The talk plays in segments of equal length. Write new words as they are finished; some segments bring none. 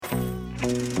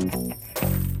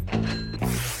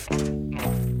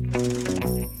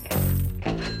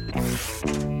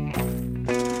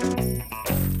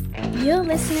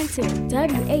listening to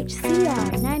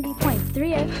WHCR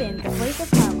 90.3 FM, the voice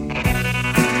of power.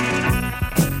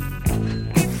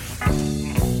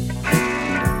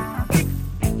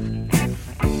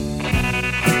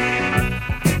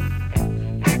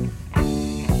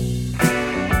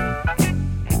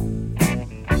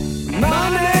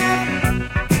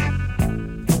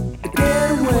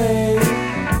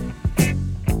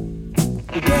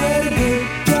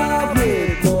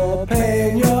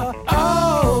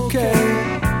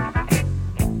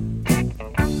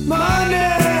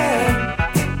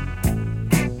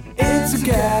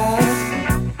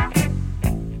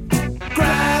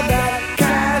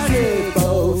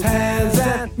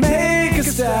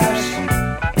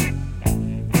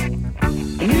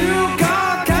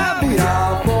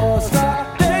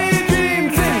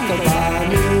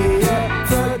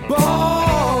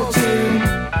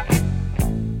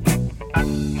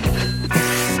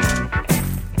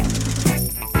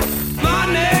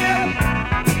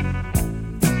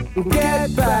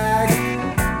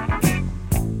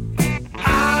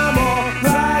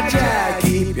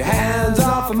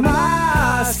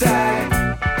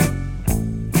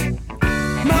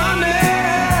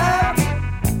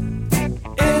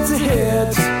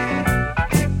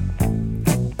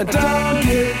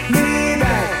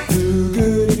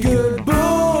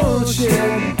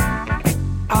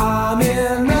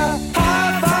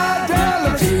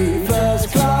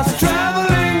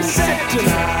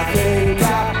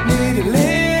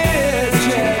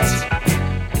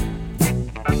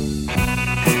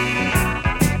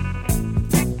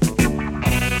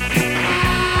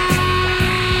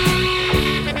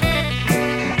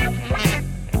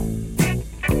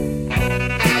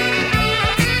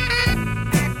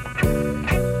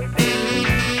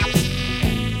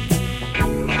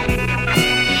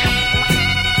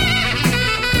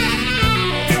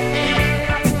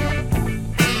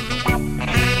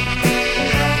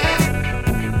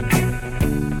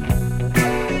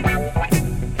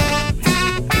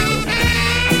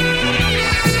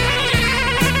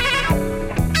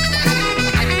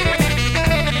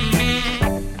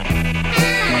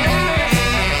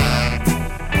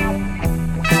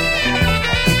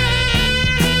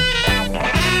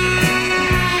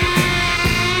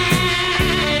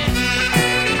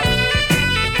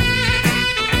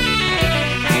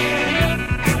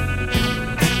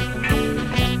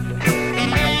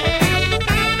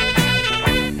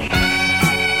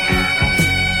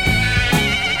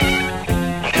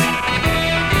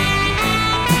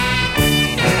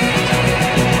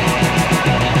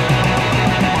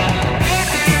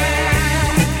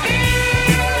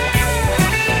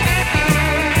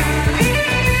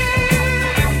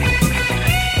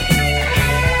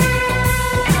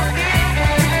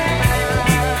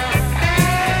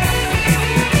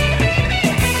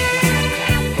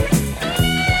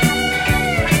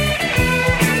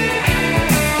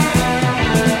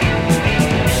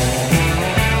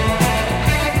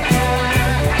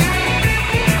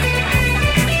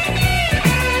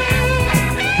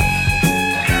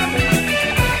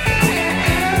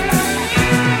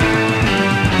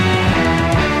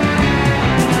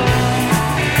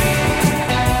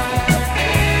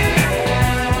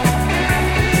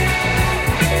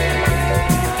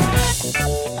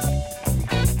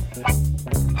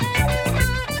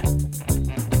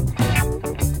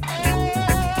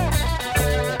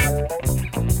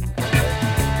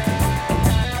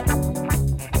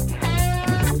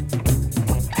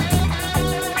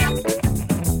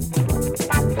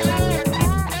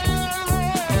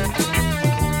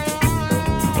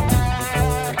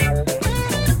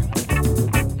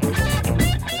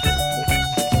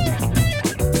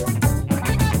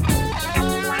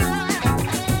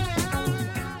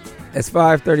 It's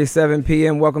 5:37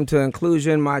 p.m. Welcome to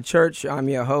Inclusion, my church. I'm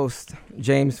your host,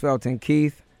 James Felton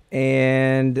Keith,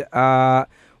 and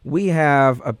we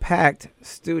have a packed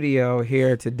studio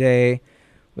here today.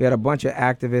 We had a bunch of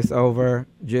activists over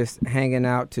just hanging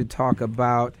out to talk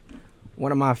about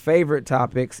one of my favorite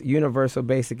topics, universal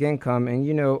basic income. And,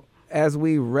 you know, as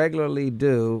we regularly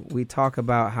do, we talk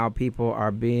about how people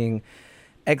are being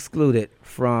excluded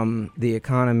from the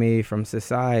economy, from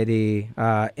society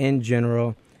in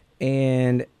general.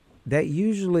 And that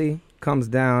usually comes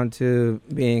down to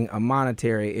being a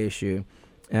monetary issue.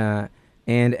 And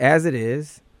as it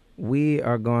is, we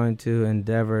are going to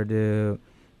endeavor to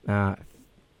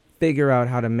figure out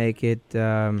how to make it,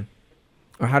 or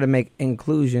how to make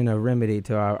inclusion a remedy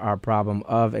to our problem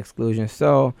of exclusion.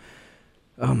 So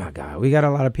Oh, my God. We got a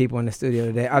lot of people in the studio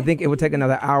today. I think it would take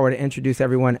another hour to introduce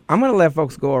everyone. I'm going to let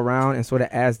folks go around and sort of,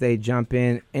 as they jump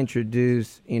in,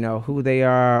 introduce, who they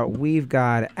are. We've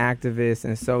got activists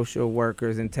and social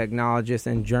workers and technologists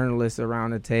and journalists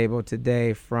around the table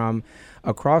today from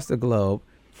across the globe.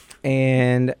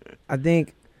 And I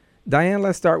think, Diane,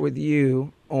 let's start with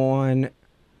you on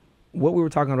what we were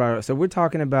talking about. So we're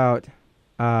talking about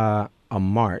a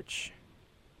march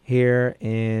here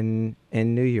in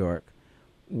New York.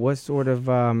 What sort of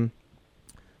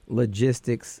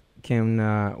logistics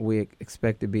can we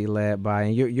expect to be led by?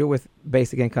 And you're with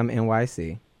Basic Income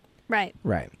NYC. Right.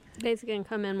 Basic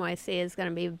Income NYC is going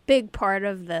to be a big part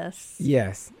of this.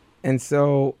 Yes. And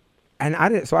so, I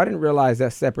didn't realize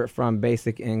that's separate from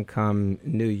Basic Income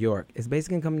New York. Is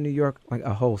Basic Income New York like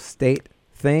a whole state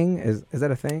thing? Is that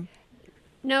a thing?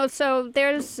 No, so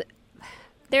there's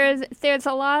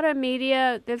a lot of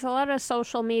media, there's a lot of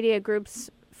social media groups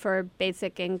for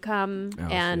Basic Income,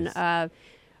 it's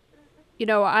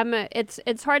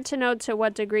hard to know to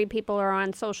what degree people are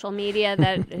on social media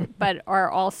but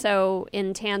are also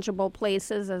in tangible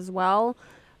places as well.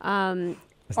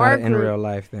 It's not an in real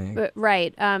life thing.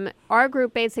 Right. Our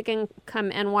group, Basic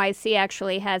Income NYC,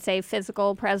 actually has a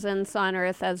physical presence on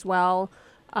Earth as well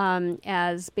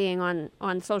as being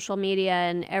on social media.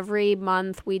 And every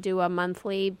month we do a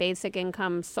monthly Basic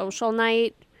Income social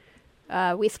night.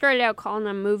 We started out calling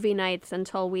them movie nights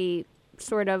until we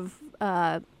sort of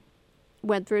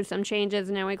went through some changes,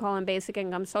 and now we call them Basic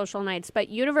Income social nights. But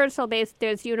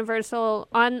there's Universal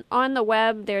on the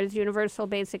web. There's Universal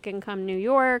Basic Income New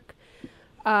York.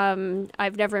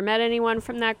 I've never met anyone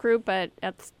from that group, but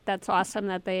that's awesome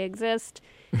that they exist.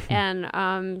 And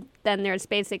then there's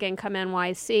Basic Income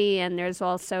NYC, and there's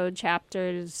also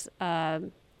chapters,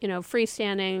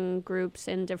 freestanding groups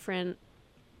in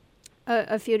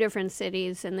a few different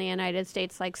cities in the United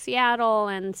States, like Seattle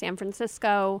and San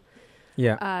Francisco.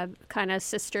 Yeah. Kind of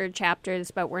sister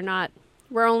chapters, but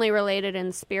we're only related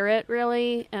in spirit,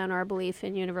 really, and our belief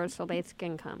in universal basic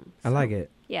income. So, I like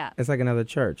it. Yeah. It's like another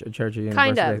church, a church of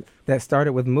universal kind of. That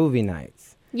started with movie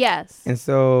nights. Yes. And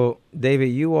so, David,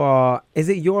 is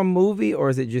it your movie or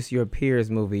is it just your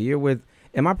peers' movie? You're with,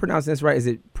 am I pronouncing this right? Is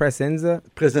it Pressenza?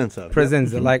 Pressenza.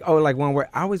 Pressenza. Yeah. Like one where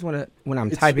I always want to, when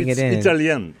I'm typing it in. It's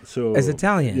Italian. So it's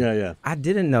Italian? Yeah. I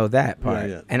didn't know that part.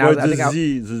 Yeah. And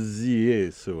the Z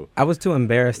is, so. I was too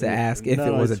embarrassed to ask if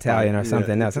it was Italian or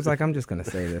something else. I was like, I'm just going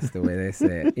to say this the way they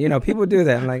say it. People do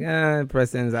that. I'm like,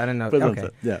 Pressenza, I don't know. Pressenza, okay.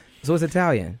 Yeah. So it's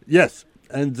Italian? Yes.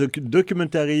 And the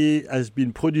documentary has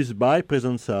been produced by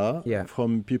Pressenza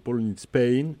from people in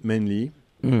Spain, mainly.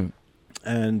 Mm.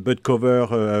 But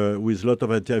cover with a lot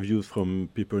of interviews from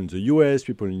people in the US,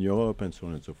 people in Europe, and so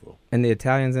on and so forth. And the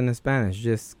Italians and the Spanish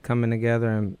just coming together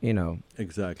and,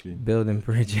 exactly building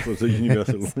bridges. For the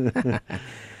universal.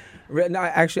 No,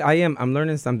 actually, I'm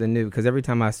learning something new because every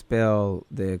time I spell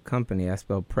the company, I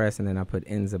spell press and then I put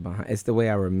Enza behind. It's the way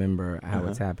I remember how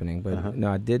it's happening. But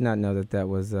no, I did not know that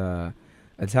was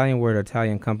Italian word,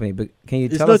 Italian company. But can you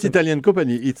tell us? It's not Italian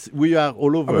company. We are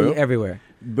all over. Everywhere.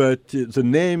 But the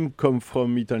name comes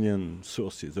from Italian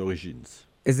sources, origins.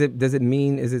 Is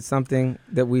it something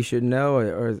that we should know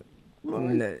or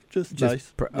just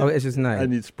nice. It's just nice.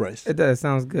 And it's pressed. It does.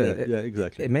 Sounds good. Yeah,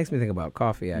 exactly. It makes me think about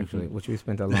coffee, actually, which we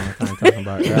spent a long time talking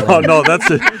about. No,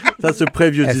 that's a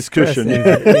previous discussion.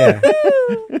 Yeah.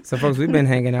 So, folks, we've been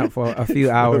hanging out for a few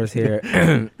hours here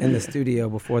in the studio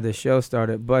before the show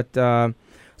started. But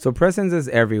so Pressenza is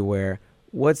everywhere.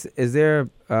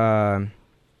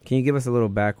 Can you give us a little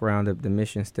background of the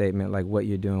mission statement, like what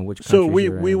you're doing, which countries you're in?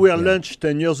 So we were launched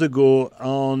 10 years ago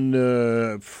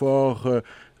for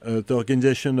the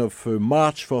organization of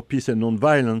March for Peace and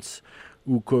Nonviolence,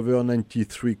 who cover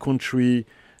 93 countries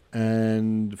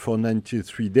and for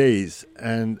 93 days.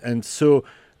 And so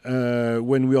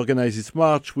when we organized this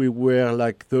march, we were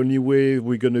like, the only way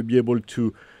we're going to be able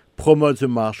to promote the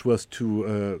march was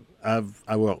to have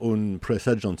our own press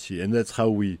agency. And that's how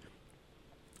we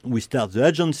started the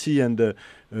agency, and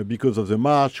because of the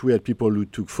march, we had people who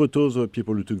took photos, or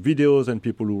people who took videos, and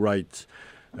people who write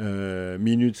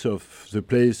minutes of the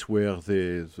place where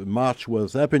the march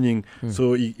was happening.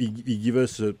 So he gave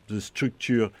us the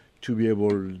structure to be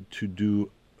able to do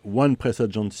one press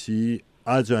agency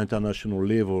at the international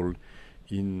level.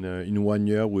 In 1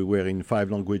 year, we were in 5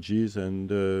 languages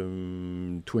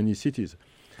and 20 cities.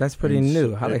 That's pretty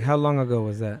new. How long ago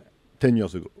was that? 10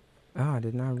 years ago. Oh, I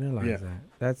did not realize that.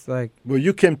 That's like... Well,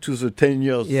 you came to the 10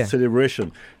 years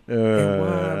celebration.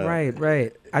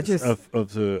 Right. I just...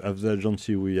 Of the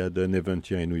agency, we had an event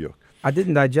here in New York. I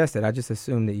didn't digest it. I just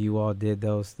assumed that you all did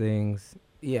those things.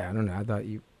 Yeah, I don't know. I thought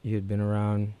you had been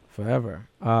around forever.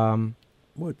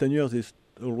 Well, 10 years is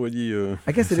already...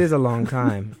 I guess it is a long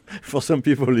time. for some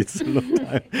people, it's a long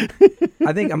time.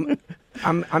 I think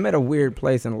I'm at a weird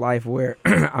place in life where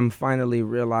I'm finally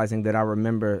realizing that I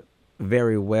remember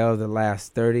very well the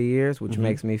last 30 years, which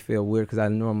makes me feel weird because I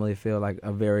normally feel like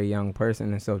a very young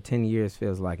person. And so 10 years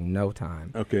feels like no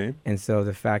time. Okay. And so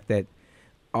the fact that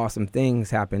awesome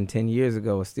things happened 10 years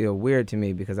ago is still weird to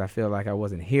me because I feel like I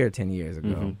wasn't here 10 years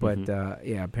ago. But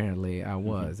yeah, apparently I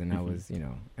was, and I was,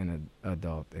 an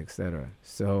adult, etc.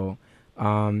 So,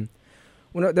 well,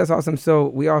 no, that's awesome. So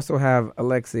we also have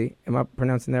Alexei. Am I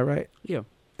pronouncing that right? Yeah.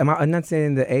 Am I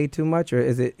enunciating the A too much, or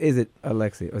is it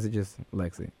Alexei, or is it just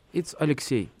Alexei? It's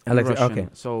Alexei. Alexei, Russian, okay.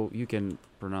 So you can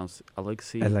pronounce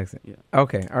Alexei. Alexei. Yeah.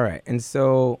 Okay, all right. And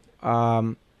so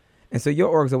your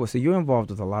orgs, so you're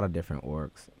involved with a lot of different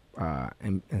orgs,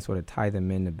 and sort of tie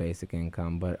them into basic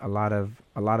income, but a lot of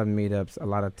meetups, a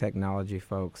lot of technology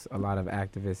folks, a lot of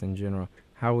activists in general.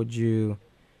 How would do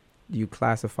you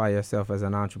classify yourself as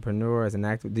an entrepreneur, as an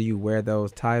activist? Do you wear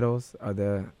those titles?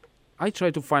 I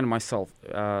try to find myself,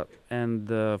 and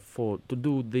to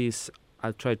do this,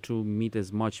 I try to meet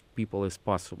as much people as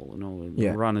possible,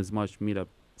 and run as much meetup.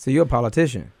 So you're a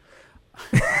politician.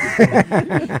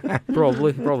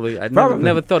 Probably. I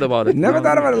never thought about it. Never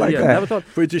thought about it like that. Never thought.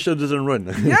 Politician doesn't run.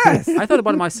 Yes. I thought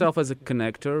about myself as a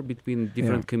connector between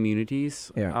different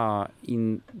communities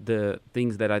in the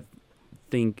things that I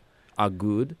think are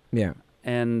good. Yeah.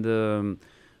 And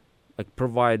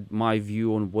provide my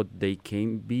view on what they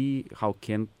can be, how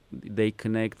can they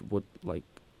connect, what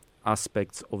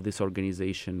aspects of this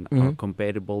organization are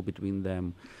compatible between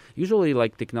them. Usually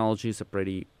technologies are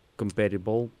pretty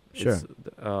compatible. Sure.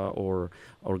 Or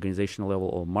organizational level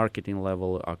or marketing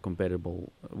level are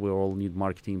compatible. We all need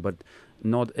marketing, but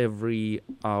not every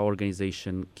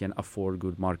organization can afford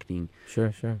good marketing.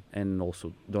 Sure. And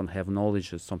also don't have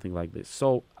knowledge or something like this.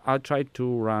 So I try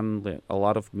to run a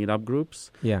lot of meetup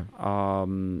groups. Yeah.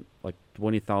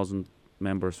 20,000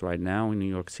 members right now in New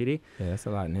York City. Yeah, that's a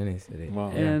lot in any city.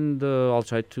 Wow. And I'll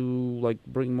try to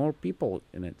bring more people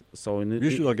in it. So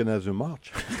You should organize a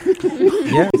march.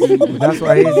 Yes, that's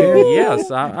why he's here.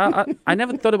 Yes, I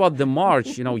never thought about the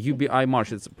march. UBI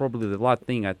march. It's probably the last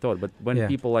thing I thought. But when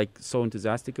people so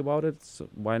enthusiastic about it, so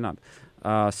why not?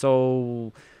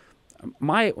 So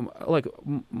my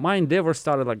endeavor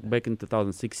started back in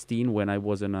 2016 when I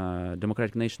was in a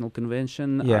Democratic National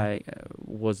Convention. Yeah. I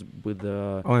was with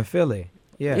in Philly.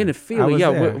 Yeah. In Philly,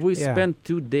 there. We spent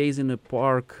 2 days in a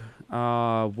park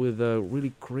with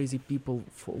really crazy people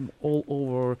from all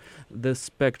over the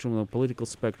spectrum, the political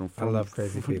spectrum. I love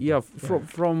crazy people. Yeah,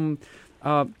 from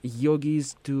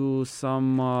yogis to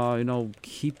some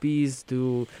hippies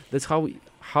to that's how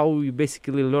you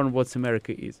basically learn what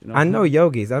America is. I know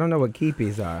yogis. I don't know what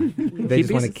keepies are. They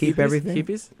just want to keep everything.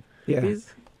 Hippies. Yeah.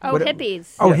 Hippies. Oh,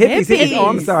 hippies. Oh, hippies. Hippies. Oh,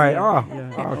 I'm sorry. Oh,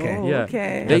 Yeah. okay. Yeah.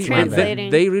 Okay.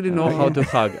 They really know how to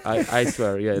hug. I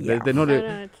swear. Yeah. They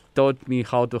know taught me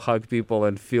how to hug people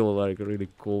and feel really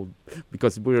cool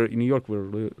because we're in New York.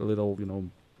 We're a little,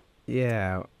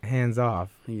 Yeah, hands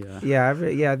off. Yeah.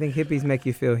 Yeah, I think hippies make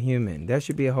you feel human. There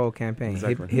should be a whole campaign.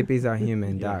 Exactly.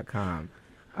 Hippiesarehuman.com.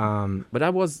 But I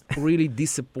was really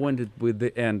disappointed with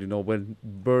the end, when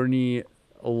Bernie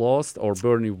lost or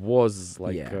Bernie was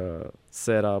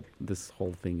set up. This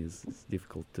whole thing is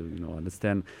difficult to,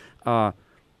 understand.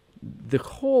 The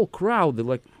whole crowd,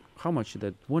 how much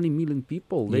that 20 million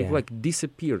people, they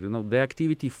disappeared, the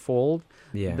activity folded.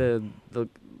 Yeah.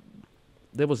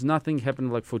 There was nothing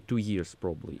happening for 2 years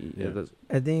probably. Yeah.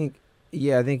 I think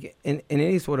in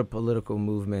any sort of political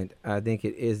movement, I think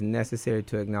it is necessary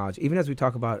to acknowledge, even as we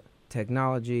talk about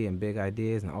technology and big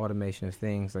ideas and automation of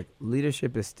things,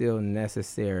 leadership is still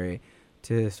necessary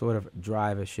to sort of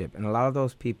drive a ship. And a lot of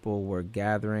those people were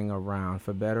gathering around,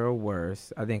 for better or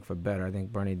worse, I think for better, I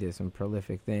think Bernie did some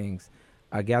prolific things,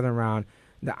 gathering around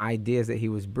the ideas that he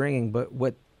was bringing. But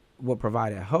what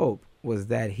provided hope was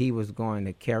that he was going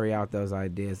to carry out those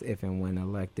ideas if and when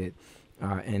elected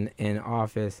in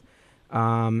office.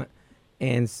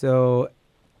 And so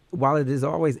while it is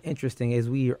always interesting, as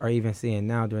we are even seeing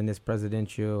now during this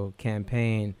presidential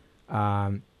campaign,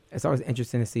 it's always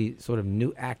interesting to see sort of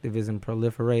new activism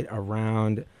proliferate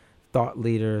around thought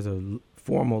leaders or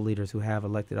formal leaders who have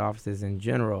elected offices in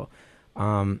general.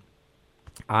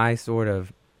 I sort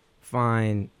of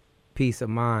find peace of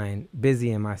mind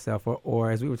busying myself,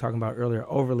 or as we were talking about earlier,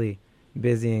 overly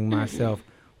busying myself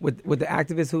with the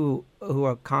activists who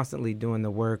are constantly doing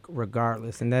the work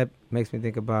regardless. And that makes me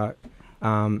think about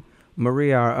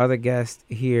Maria, our other guest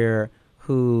here,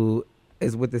 who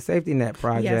is with the Safety Net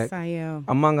Project. Yes, I am.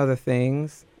 Among other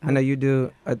things. I know you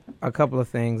do a couple of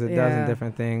things, a dozen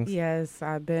different things. Yes,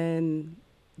 I've been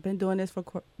doing this for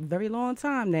a very long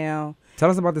time now. Tell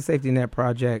us about the Safety Net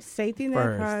Project. Safety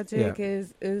Net Project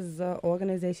is an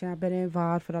organization I've been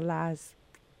involved for the last,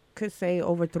 could say,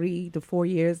 over 3 to 4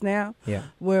 years now. Yeah.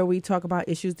 Where we talk about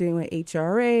issues dealing with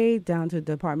HRA down to the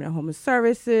Department of Human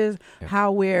Services,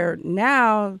 how we're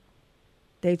now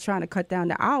they trying to cut down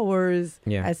the hours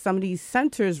at some of these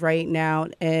centers right now,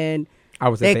 and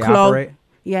hours that they operate.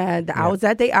 Yeah, the hours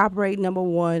that they operate, number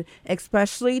one,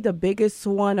 especially the biggest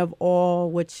one of all,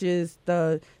 which is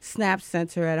the SNAP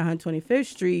Center at 125th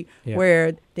Street,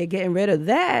 where they're getting rid of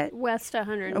that. West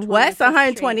 125th West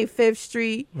 125th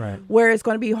Street, right, where it's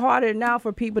going to be harder now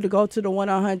for people to go to the one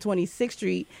on 126th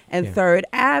Street and 3rd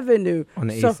Avenue. On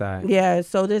the east side. Yeah,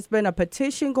 so there's been a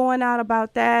petition going out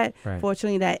about that. Right.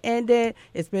 Fortunately, that ended.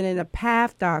 It's been in the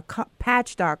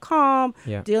patch.com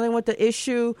dealing with the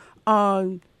issue.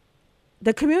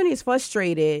 The community is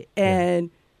frustrated, and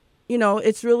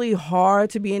it's really hard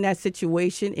to be in that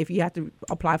situation if you have to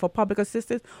apply for public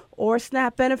assistance or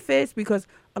SNAP benefits, because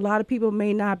a lot of people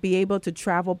may not be able to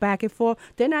travel back and forth.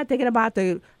 They're not thinking about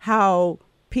how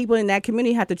people in that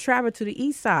community have to travel to the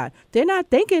east side. They're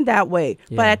not thinking that way.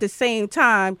 But at the same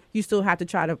time, you still have to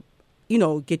try to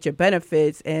get your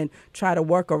benefits and try to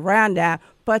work around that.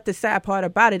 But the sad part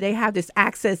about it, they have this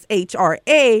Access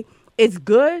HRA. It's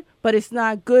good, but it's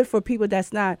not good for people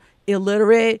that's not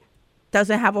illiterate,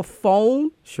 doesn't have a phone.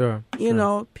 Sure. They're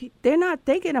not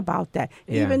thinking about that.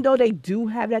 Yeah. Even though they do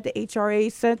have that at the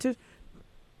HRA centers,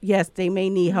 yes, they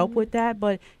may need help with that,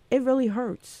 but it really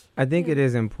hurts. I think it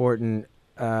is important,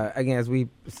 again, as we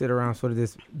sit around sort of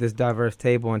this diverse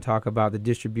table and talk about the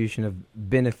distribution of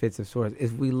benefits of sorts,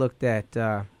 if we looked at,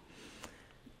 again,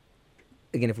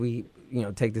 if we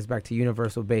take this back to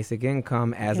universal basic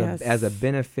income as a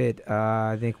benefit.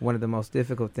 I think one of the most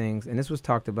difficult things, and this was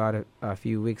talked about a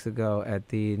few weeks ago at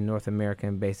the North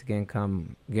American Basic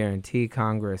Income Guarantee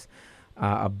Congress,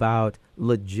 about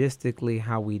logistically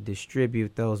how we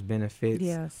distribute those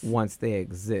benefits once they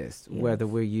exist, whether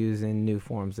we're using new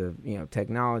forms of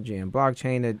technology and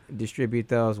blockchain to distribute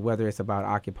those, whether it's about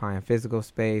occupying physical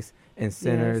space in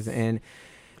centers. And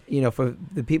for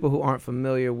the people who aren't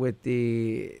familiar with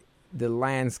the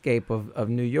landscape of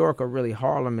New York, or really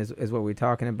Harlem is what we're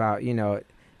talking about.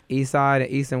 East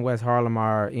and West Harlem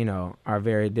are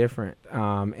very different.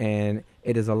 And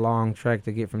it is a long trek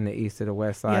to get from the east to the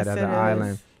west side of the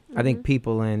island. Mm-hmm. I think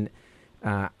people in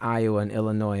Iowa and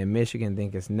Illinois and Michigan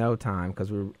think it's no time, because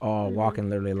we're all walking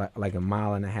literally like a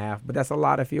mile and a half. But that's a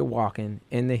lot if you're walking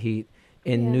in the heat,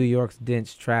 in New York's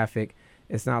dense traffic.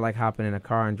 It's not like hopping in a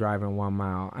car and driving 1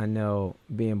 mile. I know,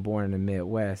 being born in the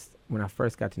Midwest, when I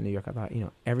first got to New York, I thought,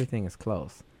 everything is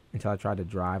close, until I tried to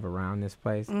drive around this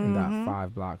place, and that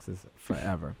 5 blocks is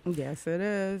forever. Yes, it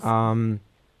is.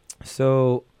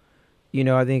 So,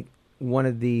 I think one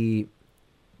of the,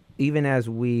 even as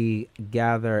we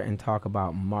gather and talk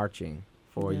about marching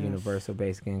for universal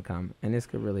basic income, and this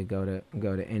could really go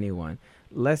to anyone.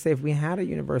 Let's say if we had a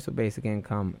universal basic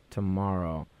income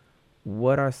tomorrow,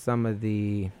 what are some of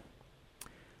the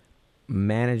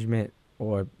management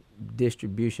or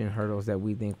distribution hurdles that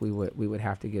we think we would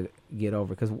have to get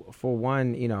over? Because for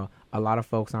one, a lot of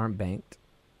folks aren't banked.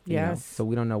 So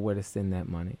we don't know where to send that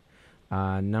money.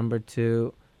 Number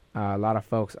two, a lot of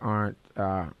folks aren't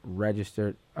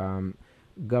registered.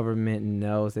 Government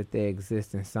knows that they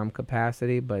exist in some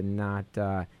capacity, but not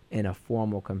in a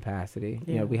formal capacity.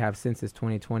 We have Census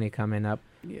 2020 coming up.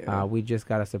 We just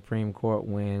got a Supreme Court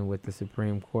win, with the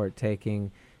Supreme Court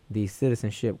taking the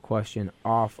citizenship question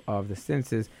off of the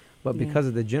census. But because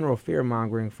of the general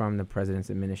fear-mongering from the president's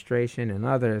administration and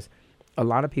others, a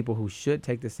lot of people who should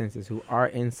take the census, who are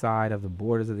inside of the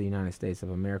borders of the United States of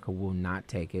America, will not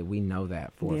take it. We know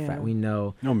that for a fact. We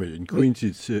know. No, but in Queens,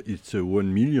 it's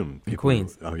 1 million people. In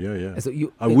Queens. Oh, yeah. So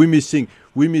we're missing.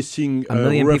 A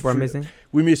million people are missing?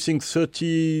 We're missing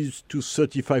 30 to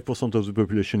 35% of the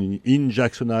population in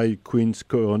Jackson Heights, Queens,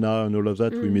 Corona, and all of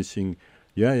that. We're missing.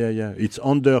 Yeah. It's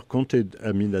undercounted.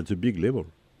 I mean, at a big level.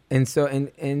 And so,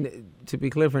 and to be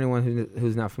clear for anyone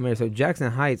who's not familiar, so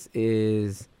Jackson Heights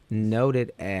is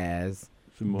noted as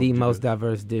the most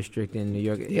diverse district in New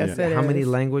York. Yes, it How is. many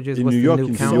languages? In What's New York, the new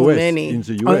in count? the US, many. in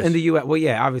the US. Oh, in the U.S. Well,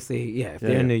 yeah, obviously, if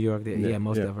they're in New York, they're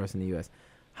most Yeah. diverse in the U.S.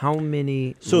 How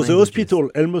many So the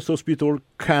languages? Elmhurst Hospital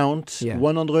counts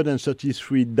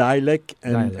 133 dialects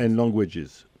and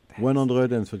languages.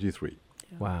 133.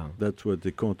 Wow. That's what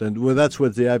they count. And that's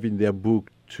what they have in their book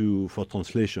for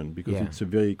translation, because it's a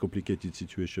very complicated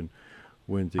situation.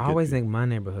 I always think my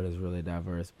neighborhood is really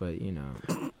diverse, but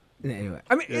Anyway,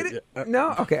 I mean,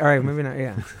 no. Okay, all right, maybe not.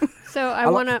 Yeah. So I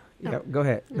want to. Yeah, go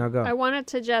ahead. No, go. I wanted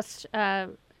to just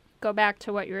go back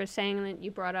to what you were saying, that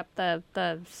you brought up the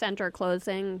center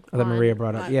closing. That Maria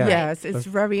brought up. Yeah. Yes, it's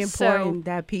very important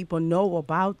that people know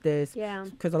about this. Yeah.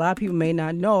 Because a lot of people may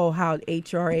not know how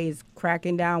HRA is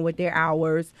cracking down with their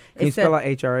hours. Can you spell out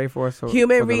HRA for us?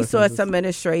 Human Resource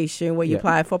Administration, where you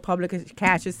apply for public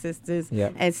cash assistance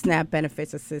and SNAP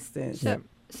benefits assistance.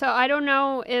 So I don't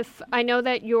know if I know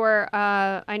that your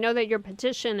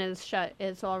petition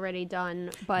is already done,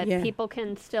 but people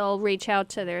can still reach out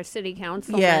to their city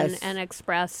councilman and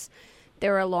express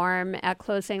their alarm at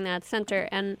closing that center.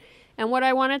 And what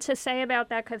I wanted to say about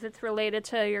that, because it's related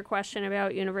to your question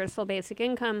about universal basic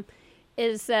income,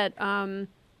 is that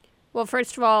well,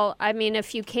 first of all, I mean,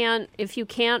 if you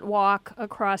can't walk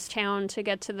across town to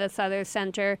get to this other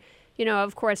center, you know,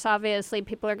 of course, obviously,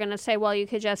 people are going to say, well, you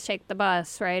could just take the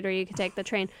bus, right? Or you could take the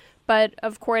train. But,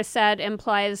 of course, that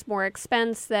implies more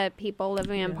expense, that people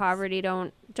living in poverty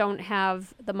don't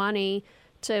have the money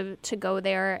to go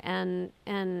there. And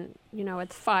you know,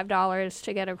 it's $5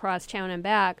 to get across town and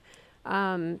back.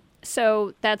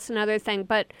 So that's another thing.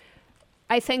 But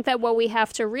I think that what we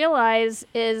have to realize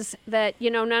is that, you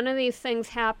know, none of these things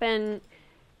happen.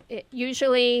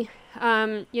 Usually,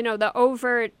 you know, the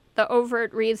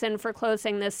overt reason for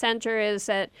closing this center is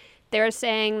that they're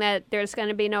saying that there's going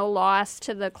to be no loss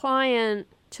to the client,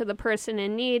 to the person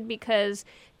in need, because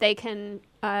they can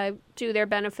do their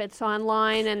benefits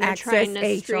online, and they're trying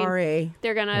to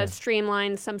they're going to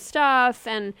streamline some stuff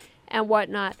and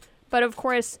whatnot. But of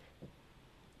course,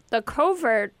 the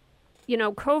covertly,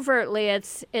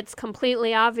 it's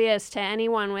completely obvious to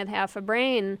anyone with half a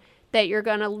brain that you're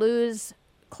going to lose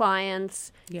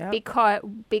clients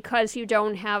because you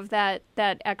don't have that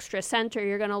extra center.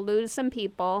 You're going to lose some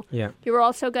people. You're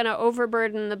also going to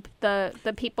overburden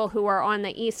the people who are on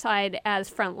the east side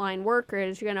as frontline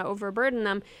workers. You're going to overburden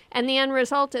them, and the end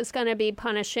result is going to be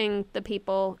punishing the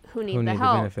people who need the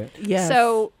help.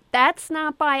 So that's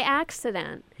not by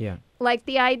accident. Like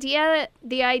the idea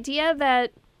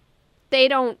that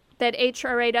that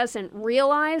HRA doesn't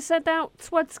realize that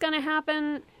that's what's going to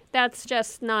happen, that's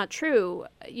just not true.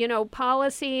 You know,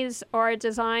 policies are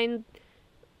designed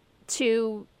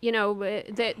to, you know,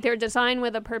 they're designed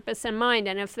with a purpose in mind.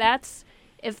 And if that's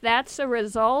a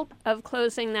result of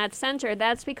closing that center,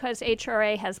 that's because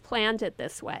HRA has planned it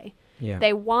this way.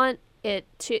 They want it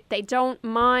to, they don't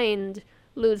mind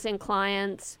losing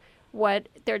clients. What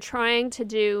they're trying to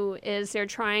do is they're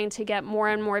trying to get more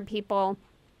and more people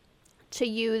to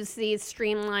use these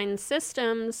streamlined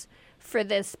systems for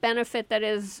this benefit that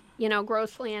is, you know,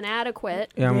 grossly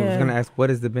inadequate. I was going to ask,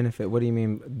 what is the benefit? What do you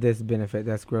mean, this benefit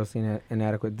that's grossly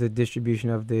inadequate? The distribution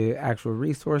of the actual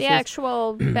resources? The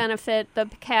actual benefit,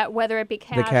 whether it be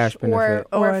cash benefit,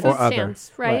 or food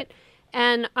stamps, right?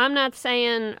 And I'm not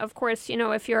saying, of course, you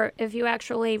know, if you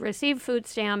actually receive food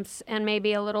stamps and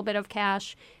maybe a little bit of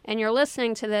cash, and you're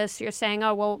listening to this, you're saying,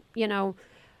 oh, well, you know,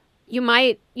 you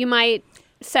might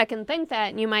second think that,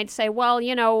 and you might say, well,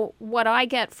 you know, what I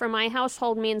get from my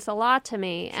household means a lot to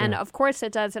me. And of course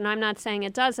it does, and I'm not saying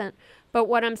it doesn't. But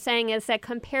what I'm saying is that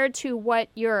compared to what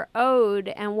you're owed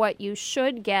and what you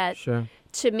should get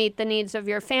to meet the needs of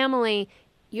your family,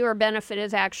 your benefit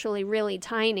is actually really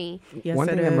tiny. One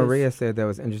thing that Maria said that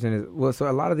was interesting is, well, so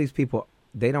a lot of these people,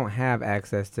 they don't have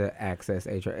access to Access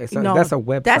HRA. So that's a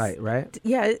website, right?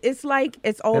 Yeah, it's like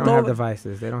it's all over. They don't have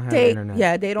devices. They don't have the internet.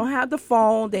 Yeah, they don't have the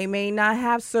phone. They may not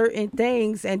have certain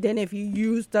things. And then if you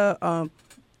use the,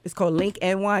 it's called Link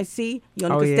NYC, you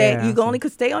only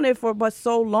could stay on it for but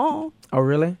so long. Oh,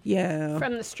 really? Yeah.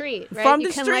 From the street, right? From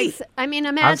the street. Like, I mean,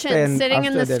 imagine sitting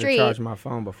in the street. I've charged my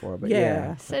phone before, but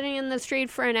sitting in the street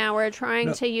for an hour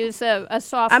trying to use a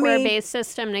software-based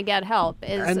system to get help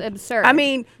is absurd. I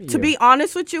mean, to be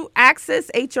honest with you, Access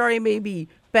HRA may be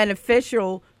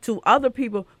beneficial to other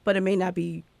people, but it may not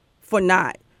be for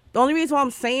not. The only reason why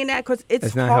I'm saying that, because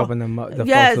it's not helping the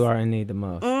folks who are in need the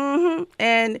most.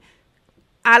 And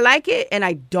I like it and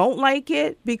I don't like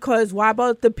it, because why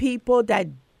about the people that,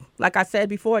 like I said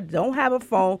before, don't have a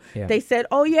phone? They said,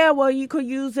 oh, yeah, well, you could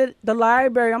use the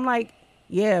library. I'm like,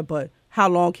 yeah, but how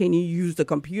long can you use the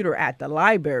computer at the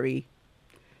library?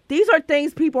 These are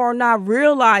things people are not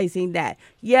realizing, that,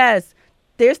 yes,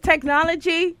 there's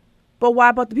technology, but why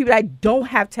about the people that don't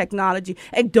have technology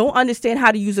and don't understand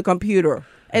how to use a computer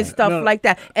and stuff like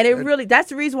that? And it really, that's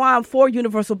the reason why I'm for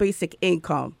universal basic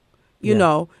income, you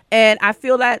know, and I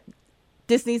feel that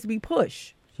this needs to be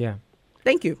pushed.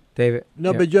 Thank you, David.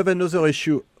 No, but you have another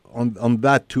issue on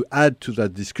that to add to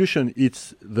that discussion.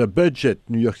 It's the budget,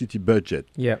 New York City budget.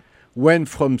 Went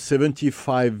from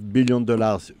 $75 billion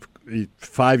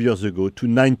 5 years ago to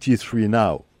 93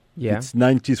 now. Yeah. It's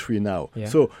 93 now. Yeah.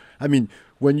 So, I mean,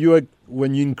 when you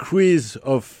increase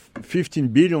of 15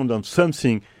 billion on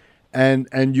something,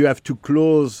 and you have to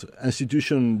close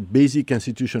basic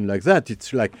institution like that,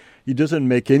 it's like it doesn't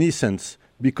make any sense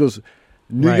because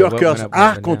New Right, Yorkers what went up, are what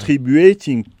went down.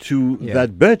 contributing to Yeah.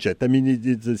 that budget. I mean,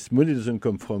 this money doesn't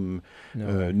come from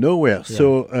nowhere. Yeah.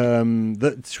 So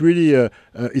that's really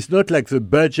it's not like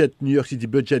the New York City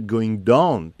budget going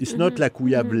down. It's not like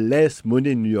we have less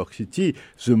money in New York City.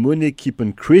 The money keep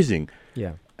increasing.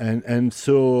 Yeah. And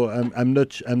so I'm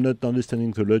not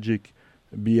understanding the logic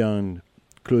beyond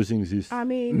closing this. I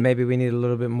mean, Maybe we need a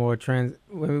little bit more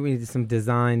maybe we need some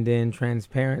designed-in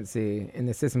transparency in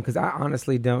the system because I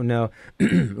honestly don't know.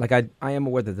 Like I am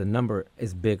aware that the number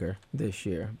is bigger this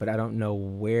year, but I don't know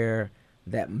where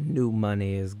that new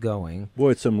money is going. Well,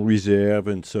 it's some reserve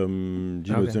and some,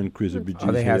 Okay. the increase of budget.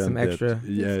 Oh, they had here some and that. extra?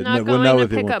 Yeah, It's not well, going now to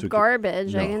they pick want up to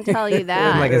garbage. I No. can tell you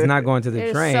that. Like it's not going to the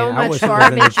There's train. so I much wish it was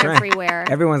in the garbage train. everywhere.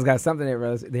 Everyone's got something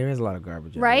that there is a lot of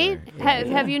garbage. Right? everywhere.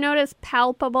 Have you noticed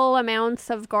palpable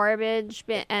amounts of garbage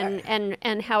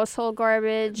and household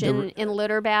garbage in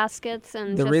litter baskets?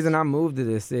 And The just- reason I moved to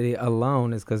this city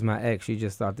alone is because my ex, she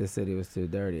just thought this city was too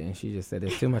dirty, and she just said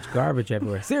there's too much garbage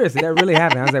everywhere. Seriously, that really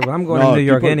happened. I was like, well, I'm going to New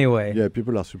York people- anyway. Yeah,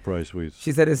 people are surprised with.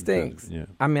 She said it stinks. Yeah.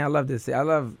 I mean, I love this. I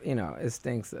love, it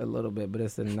stinks a little bit, but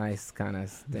it's a nice kind of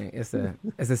stink. It's a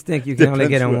stink you can only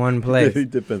get in Depends one where. place. It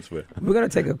depends where. We're gonna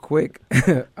take a quick,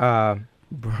 we're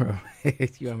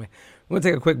gonna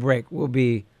take a quick break. We'll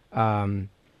be, I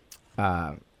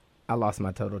lost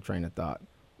my total train of thought.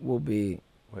 We'll be,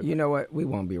 you know what? We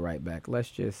won't be right back. Let's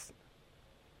just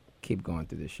keep going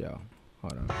through the show.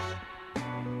 Hold on.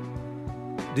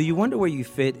 Do you wonder where you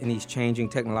fit in these changing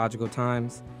technological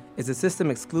times? Is the system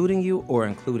excluding you or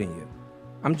including you?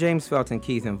 I'm James Felton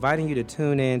Keith, inviting you to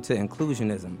tune in to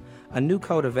Inclusionism, a new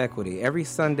code of equity, every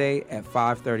Sunday at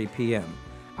 5:30 p.m.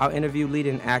 I'll interview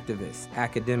leading activists,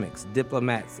 academics,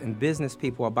 diplomats, and business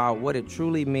people about what it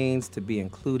truly means to be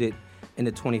included in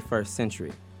the 21st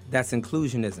century. That's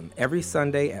Inclusionism, every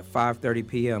Sunday at 5:30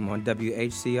 p.m. on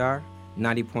WHCR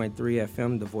 90.3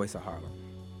 FM, The Voice of Harlem.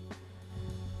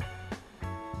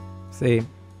 See,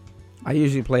 I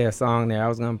usually play a song there. I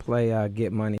was going to play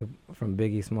Get Money from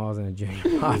Biggie Smalls and the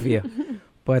Junior Mafia.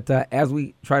 But as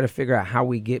we try to figure out how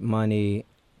we get money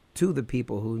to the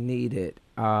people who need it,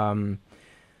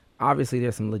 obviously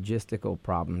there's some logistical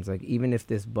problems. Like even if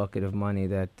this bucket of money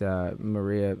that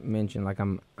Maria mentioned, like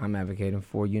I'm advocating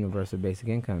for universal basic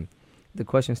income, the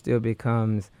question still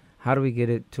becomes, how do we get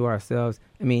it to ourselves?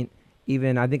 I mean,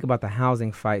 even I think about the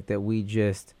housing fight that we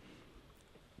just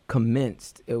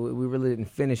commenced. We really didn't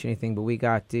finish anything, but we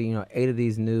got 8 of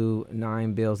these new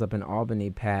 9 bills up in Albany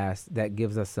passed. That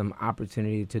gives us some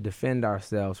opportunity to defend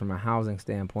ourselves from a housing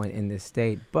standpoint in this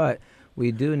state. But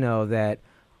we do know that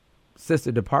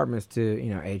sister departments to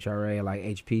HRA like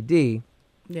HPD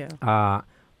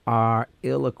are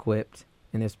ill-equipped,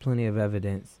 and there's plenty of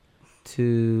evidence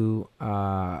to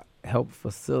help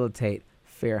facilitate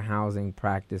fair housing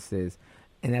practices.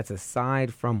 And that's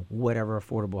aside from whatever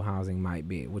affordable housing might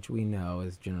be, which we know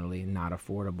is generally not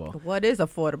affordable. what is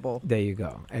affordable? There you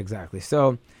go. Exactly.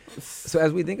 So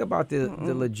as we think about the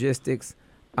logistics,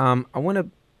 I want to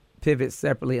pivot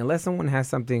separately, unless someone has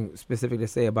something specific to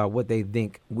say about what they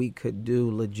think we could do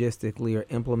logistically or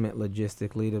implement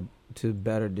logistically to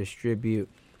better distribute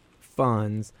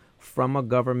funds from a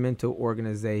governmental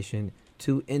organization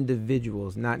to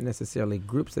individuals, not necessarily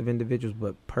groups of individuals,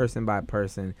 but person by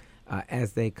person,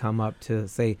 as they come up to,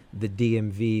 say, the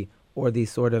DMV or these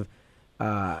sort of,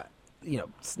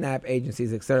 SNAP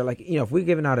agencies, et cetera. Like, if we're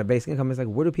giving out a basic income, it's like,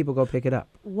 where do people go pick it up?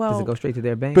 Well, Does it go straight to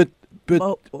their bank? But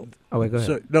well, oh, wait, go ahead.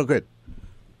 so, no, go ahead.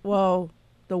 well,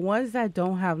 the ones that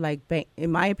don't have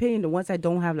in my opinion, the ones that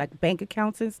don't have bank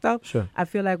accounts and stuff, Sure. I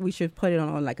feel like we should put it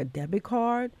on a debit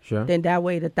card. Sure. Then that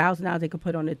way the $1,000 they could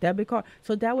put on the debit card.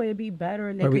 So that way it'd be better.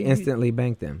 And they Where we could use- instantly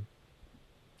bank them.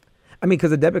 I mean,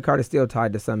 because a debit card is still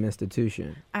tied to some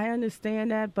institution. I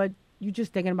understand that, but you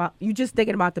just thinking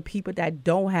about the people that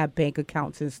don't have bank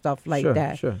accounts and stuff like Sure,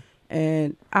 that. sure.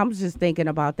 And I'm just thinking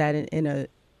about that in a.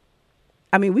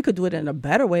 I mean, we could do it in a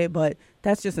better way, but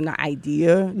that's just an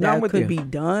idea I'm that with could you. be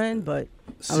done. But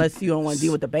unless you don't want to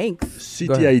deal with the banks,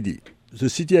 City ID. The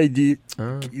City ID,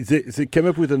 they came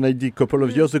up with an ID a couple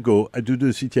of years ago to do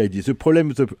the City ID. The problem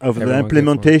of the Everyone gets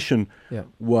implementation Yeah.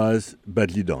 was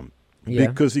badly done. Yeah.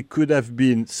 Because it could have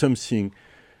been something.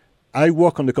 I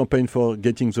work on the campaign for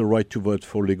getting the right to vote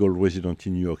for legal residents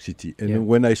in New York City. And Yeah.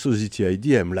 when I saw City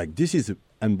ID, I'm like, this is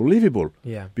unbelievable.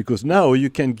 Yeah. Because now you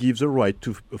can give the right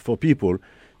for people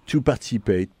to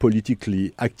participate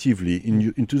politically, actively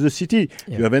into the city.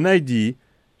 Yeah. You have an ID,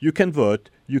 you can vote,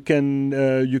 you can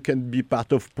be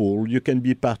part of poll, you can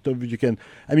be part of, you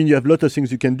have a lot of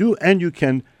things you can do, and you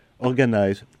can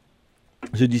organize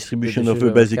the distribution of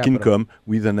a basic income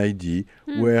with an ID,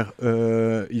 where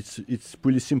it's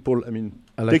pretty simple.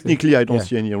 Technically, I don't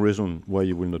see any reason why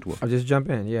it will not work. I'll just jump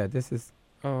in. Yeah, this is...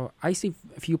 I see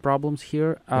a few problems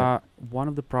here. One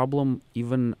of the problem,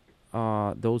 even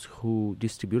those who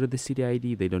distributed the city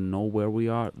ID, they don't know where we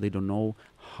are. They don't know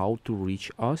how to reach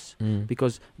us,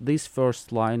 because this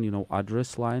first line,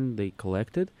 address line they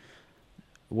collected,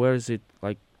 where is it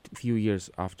like a few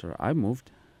years after I moved?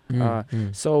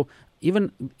 So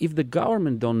even if the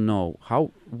government don't know,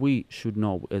 how we should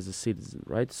know as a citizen,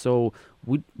 right? So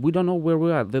we don't know where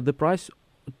we are. The price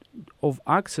of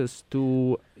access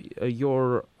to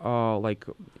your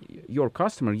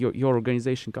customer, your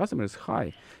organization customer is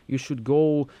high. You should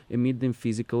go and meet them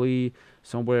physically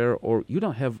somewhere, or you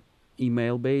don't have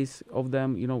email base of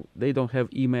them. They don't have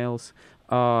emails.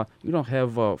 You don't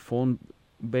have a phone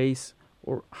base,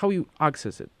 or how you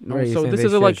access it. So this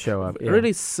is a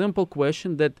really simple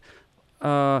question that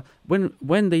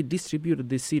when they distributed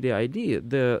the city ID,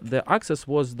 the access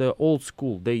was the old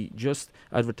school. They just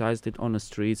advertised it on the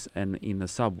streets and in the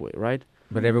subway, right?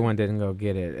 But everyone didn't go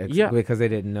get it, because they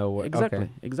didn't know what.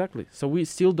 Exactly. So we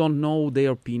still don't know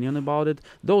their opinion about it.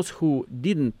 Those who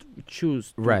didn't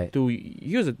choose to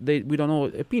use it, we don't know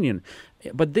opinion.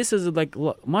 But this is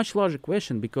much larger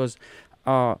question, because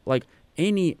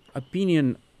any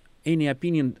opinion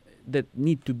that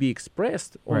need to be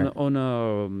expressed on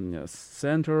a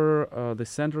the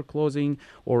center closing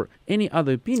or any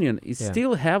other opinion,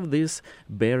 still have this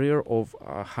barrier of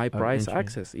high price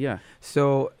access. Yeah.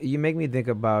 So you make me think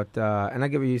about, and I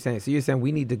get what you're saying. So you're saying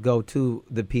we need to go to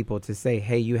the people to say,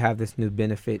 hey, you have this new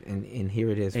benefit, and here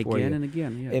it is for you. Again and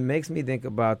again, yeah. It makes me think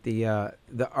about the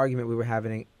argument we were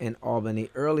having in Albany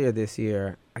earlier this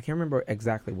year. I can't remember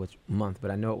exactly which month, but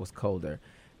I know it was colder.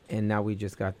 And now we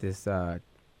just got this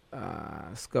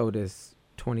SCOTUS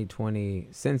 2020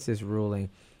 census ruling,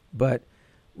 but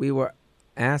we were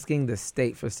asking the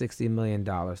state for $60 million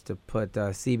to put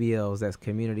CBOs, that's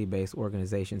community-based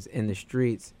organizations, in the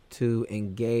streets to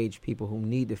engage people who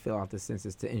need to fill out the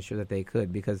census to ensure that they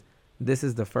could, because this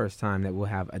is the first time that we'll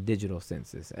have a digital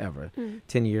census ever.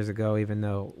 10 years ago, even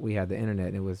though we had the internet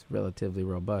and it was relatively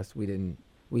robust,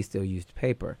 we still used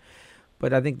paper.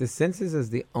 But I think the census is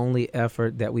the only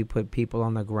effort that we put people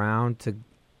on the ground to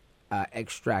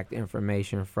extract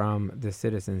information from the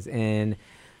citizens. And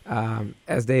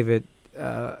as David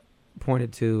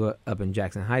pointed to up in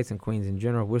Jackson Heights and Queens in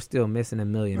general, we're still missing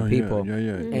 1 million people.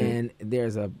 And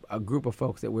there's a group of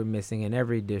folks that we're missing in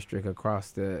every district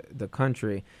across the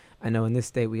country. I know in this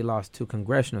state we lost 2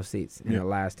 congressional seats in the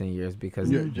last 10 years because...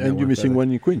 and you're missing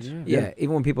one in Queens.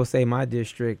 Even when people say my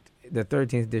district, the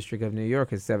 13th district of New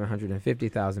York is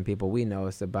 750,000 people. We know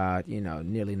it's about,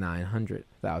 nearly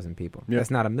 900,000 people.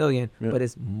 That's not 1 million, but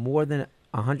it's more than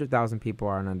 100,000 people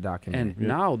are undocumented. And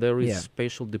now there is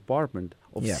special department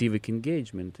of civic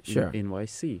engagement in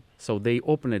NYC. So they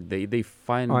open it. They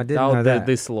find out that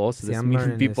this loss, this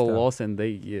million people lost, and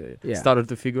they started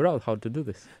to figure out how to do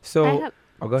this. So,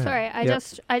 go ahead. Sorry,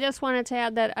 I just wanted to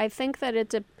add that I think that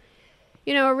it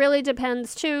really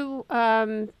depends too.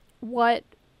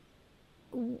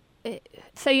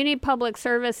 So you need public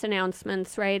service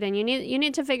announcements, right? And you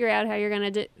need to figure out how you're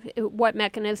going to what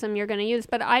mechanism you're going to use.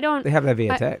 But I don't. They have that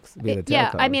via text. Via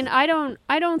the I mean, I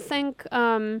don't think.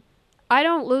 I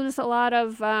don't lose a lot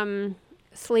of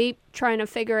sleep trying to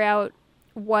figure out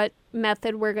what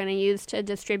method we're going to use to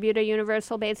distribute a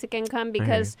universal basic income,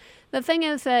 because the thing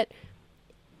is that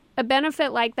a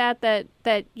benefit like that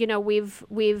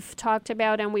we've talked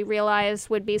about and we realize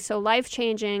would be so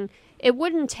life-changing, it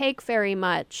wouldn't take very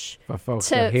much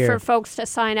for folks to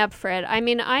sign up for it. I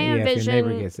mean, I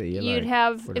envision you'd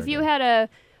have, if you had a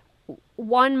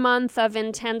 1 month of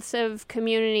intensive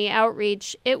community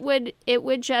outreach, it would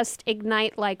just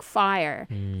ignite like fire.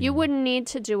 You wouldn't need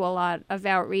to do a lot of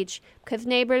outreach because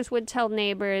neighbors would tell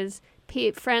neighbors,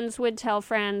 friends would tell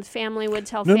friends, family would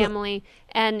tell family,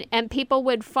 and people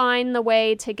would find the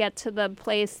way to get to the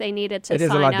place they needed to sign up. It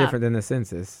is a lot different than the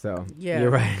census, so you're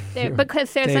right.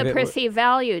 Because there's a perceived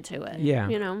value to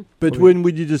it. But when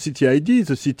we did the city ID,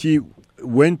 the city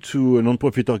went to a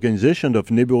non-profit organization of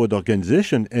neighborhood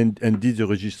organization and did the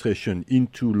registration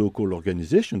into local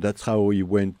organization. That's how we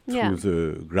went to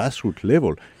the grassroots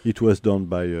level. It was done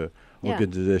by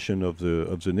organization of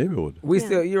the neighborhood.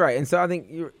 You're right, and so I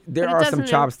think there are some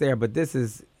chops there, but this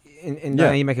is, and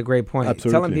you make a great point.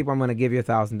 Absolutely. Telling people I'm going to give you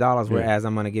 $1,000, whereas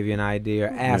I'm going to give you an idea or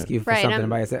ask you for something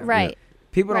about yourself. Right.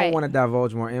 People don't Right. want to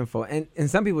divulge more info. And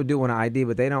some people do want an ID,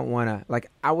 but they don't want to, like,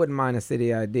 I wouldn't mind a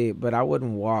city ID, but I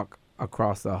wouldn't walk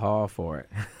across the hall for it.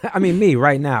 I mean, me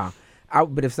right now.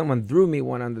 But if someone threw me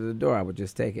one under the door, I would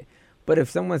just take it. But if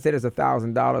someone said there's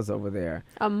 $1,000 over there,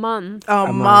 A month.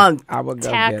 A month. I would go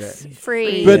Tax get it.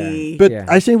 free. But Yeah.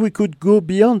 I think we could go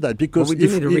beyond that, But because we do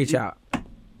if need to it- reach out.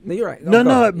 No, you're right. No, Go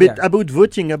no, ahead. but Yeah. about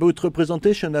voting, about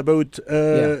representation, about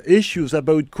issues,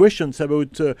 about questions,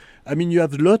 about. I mean, you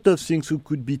have a lot of things who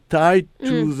could be tied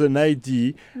to an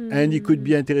ID, and it could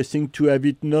be interesting to have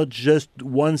it not just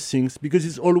one thing, because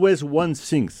it's always one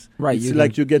thing. Right, It's you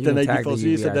like can- you get you an can ID tag for the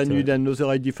this, UVI and then to you it. need another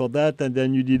ID for that, and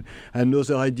then you need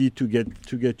another ID to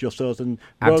get your certain.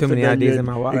 I have box, too and many then you IDs had- in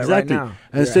my wallet right exactly. now.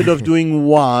 Instead Yeah. of doing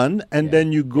one, and Yeah.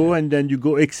 then you go and then you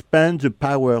go expand the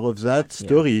power of that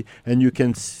story, and you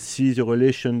can see the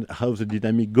relation, how the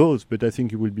dynamic goes. But I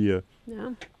think it will be a.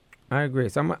 Yeah. I agree.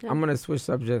 So I'm going to switch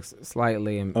subjects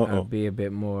slightly and be a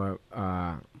bit more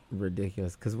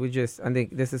ridiculous, because I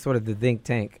think this is sort of the think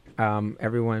tank.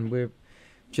 Everyone, we're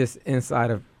just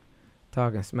inside of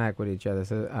talking smack with each other.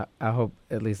 So I hope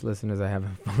at least listeners are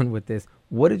having fun with this.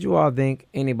 What did you all think?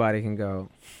 Anybody can go.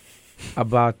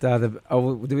 About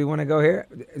do we want to go here?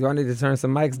 Do I need to turn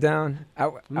some mics down? I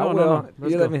will. No.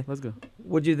 You let me. Let's go.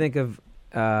 What'd you think of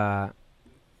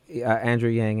Andrew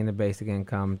Yang in the basic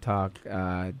income talk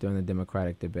during the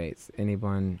Democratic debates?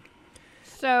 Anyone?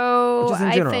 So Just in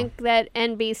I general. think that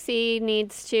NBC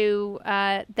needs to.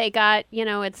 They got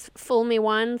it's fool me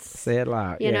once. Say it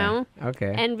loud. You yeah. know?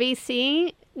 Okay.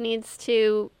 NBC needs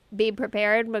to be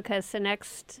prepared, because the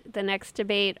next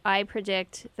debate, I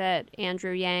predict that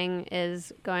Andrew Yang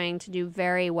is going to do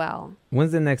very well.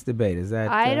 When's the next debate? Is that?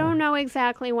 I don't know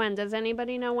exactly when. Does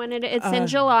anybody know when it is? It's in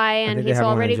July, and think they he's have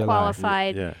one in already July.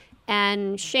 qualified. Yeah.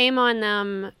 And shame on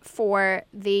them for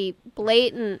the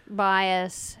blatant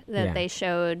bias that Yeah. they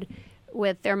showed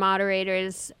with their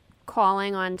moderators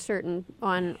calling on certain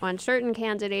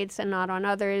candidates and not on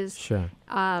others. Sure.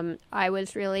 I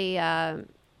was really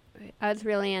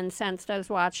incensed. I was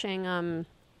watching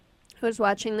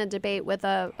the debate with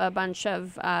a bunch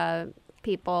of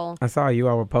people. I saw you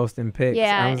all were posting pics.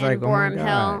 Yeah, I was in like, Gorham oh my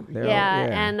God. Hill. They're all-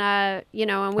 And and we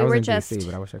I was were in just DC,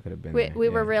 but I wish I could have been we, there. we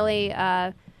were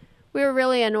Yeah.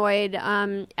 really annoyed.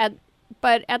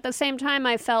 But at the same time,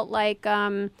 I felt like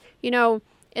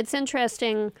it's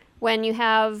interesting when you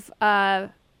have a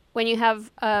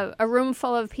room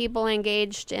full of people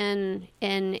engaged in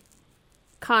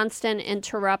constant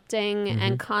interrupting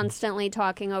and constantly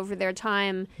talking over their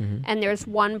time, and there's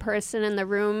one person in the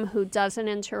room who doesn't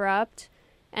interrupt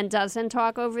and doesn't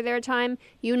talk over their time,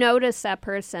 you notice that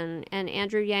person. And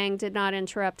Andrew Yang did not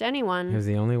interrupt anyone. He was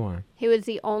the only one. He was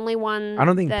the only one. I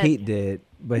don't think that- Pete did,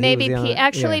 but Maybe he was the Pete. only,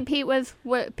 Actually,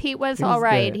 yeah. Pete was He all was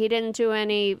right. good. He didn't do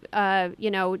any,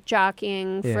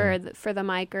 jockeying Yeah. for the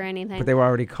mic or anything. But they were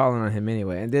already calling on him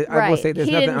anyway. And I will Right. say there's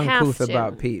He nothing didn't have uncouth to.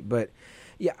 about Pete. But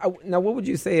yeah, now what would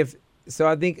you say if? So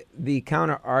I think the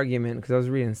counter argument, because I was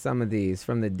reading some of these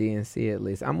from the DNC at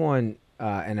least. I'm on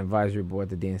an advisory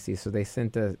board at the DNC, so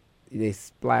they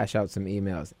splash out some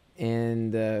emails,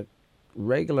 and the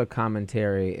regular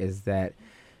commentary is that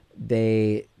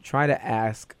they try to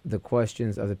ask the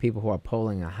questions of the people who are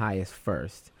polling the highest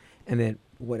first, and then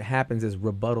what happens is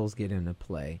rebuttals get into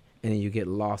play, and then you get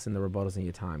lost in the rebuttals and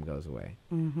your time goes away.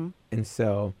 Mm-hmm. And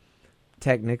so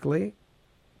technically,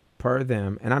 per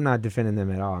them, and I'm not defending them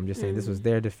at all, I'm just saying this was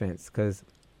their defense, because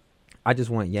I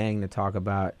just want Yang to talk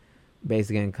about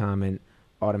basic income and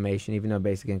automation, even though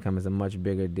basic income is a much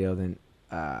bigger deal than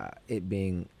it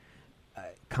being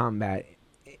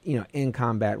in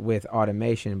combat with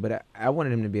automation. But I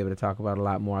wanted him to be able to talk about a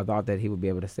lot more. I thought that he would be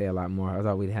able to say a lot more. I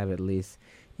thought we'd have at least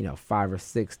 5 or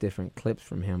 6 different clips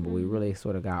from him, but we really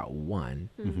sort of got one.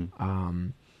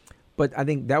 But I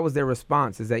think that was their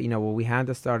response, is that we had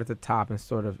to start at the top and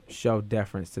sort of show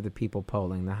deference to the people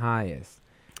polling the highest.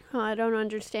 I don't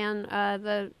understand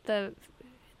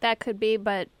that could be,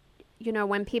 but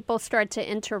when people start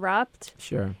to interrupt,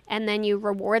 Sure. and then you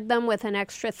reward them with an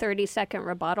extra 30-second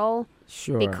rebuttal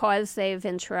Sure. because they've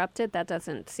interrupted, that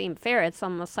doesn't seem fair. It's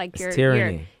almost like It's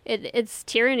tyranny. It's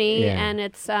tyranny, Yeah. and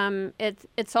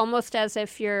it's almost as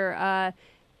if you're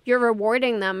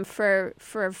rewarding them for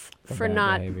bad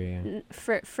not behavior,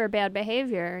 yeah. for bad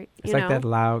behavior. It's like that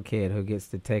loud kid who gets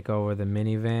to take over the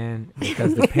minivan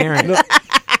because the parent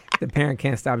the parent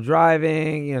can't stop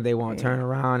driving. They won't turn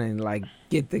around and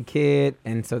get the kid,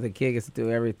 and so the kid gets to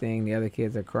do everything. The other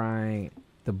kids are crying.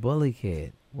 The bully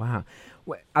kid. Wow.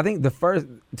 I think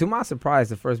to my surprise,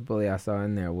 the first bully I saw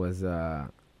in there was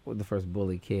the first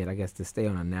bully kid. I guess to stay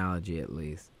on analogy at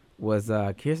least was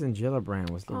Kirsten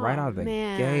Gillibrand was right out of the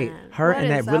man. gate. Her What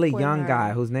and that is really up with young her?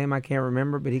 guy whose name I can't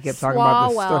remember, but he kept talking about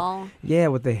the story. Swalwell. Yeah,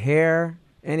 with the hair.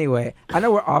 Anyway, I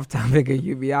know we're off topic of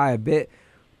UBI a bit,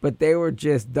 but they were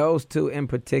just, those two in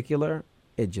particular,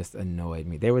 it just annoyed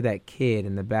me. They were that kid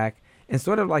in the back. And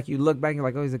sort of like you look back and you're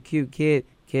like, oh, he's a cute kid.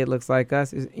 Kid looks like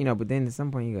us. But then at some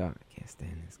point you go, I can't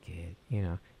stand this kid.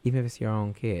 Even if it's your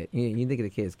own kid. You think the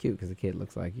kid's cute because the kid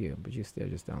looks like you, but you still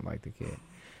just don't like the kid.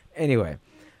 Anyway,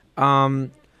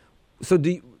 so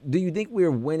do you think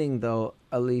we're winning, though,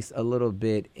 at least a little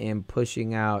bit in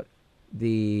pushing out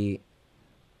the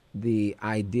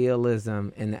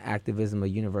idealism and the activism of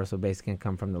universal basic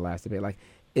income from the last debate? Like,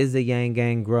 is the Yang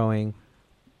Gang growing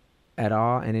at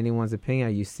all, in anyone's opinion?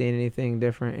 Are you seeing anything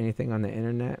different, anything on the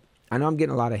internet? I know I'm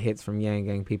getting a lot of hits from Yang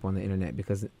Gang people on the internet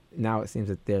because now it seems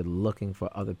that they're looking for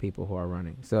other people who are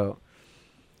running. So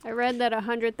I read that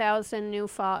 100,000 new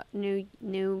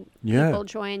people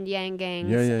joined Yang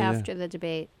Gangs after the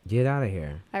debate. get out of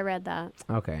here. I read that.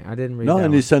 Okay, I didn't read No, that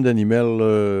and one. he sent an email,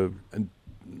 the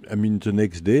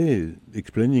next day,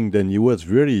 explaining that he was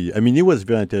very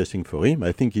interesting for him.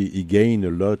 I think he gained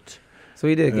a lot So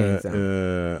he did gain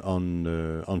some.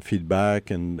 on feedback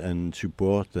and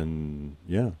support, and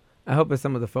yeah. I hope as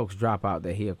some of the folks drop out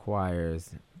that he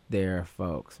acquires their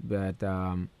folks. But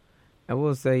I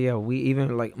will say, we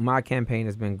even, like, my campaign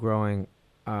has been growing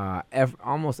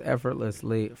almost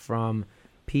effortlessly from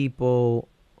people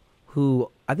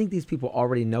who, I think these people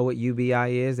already know what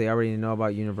UBI is. They already know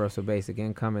about universal basic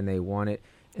income and they want it.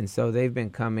 And so they've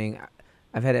been coming.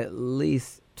 I've had at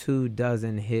least 24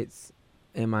 hits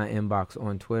in my inbox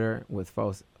on Twitter with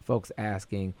folks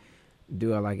asking,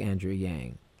 do I like Andrew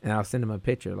Yang? And I'll send them a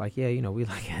picture like, we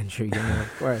like Andrew Yang,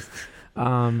 of course.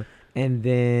 And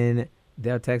then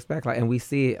they'll text back, like, and we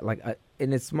see it, like,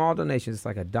 and it's small donations. It's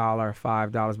like $1,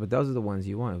 $5, but those are the ones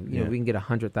you want. We can get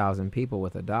 100,000 people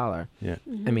with $1. Yeah.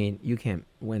 Mm-hmm. I mean, you can't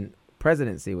win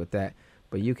presidency with that,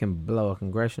 but you can blow a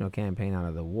congressional campaign out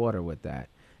of the water with that.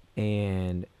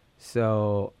 And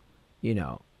so,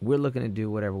 we're looking to do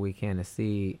whatever we can to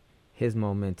see his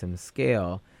momentum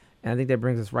scale. And I think that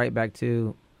brings us right back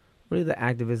to really the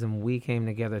activism we came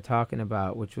together talking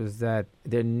about, which was that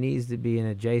there needs to be an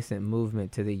adjacent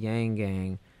movement to the Yang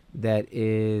Gang that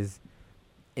is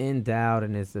endowed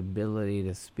in its ability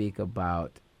to speak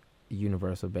about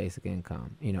universal basic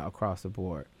income, across the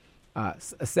board.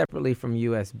 Separately from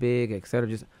U.S. Big, et cetera,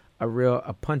 just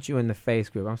a punch you in the face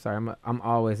group. I'm sorry, I'm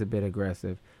always a bit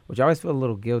aggressive, which I always feel a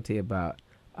little guilty about.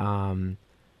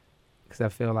 Because I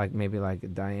feel like maybe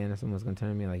like Diane or someone's gonna turn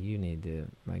to me like, you need to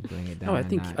like bring it down. No, a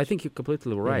notch. I think you're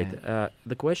completely right. Yeah.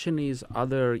 The question is, are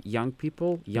there young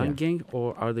people, gang,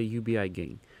 or are they UBI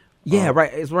gang? Yeah,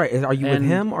 right. It's right. Are you with and-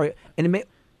 him or? And it may.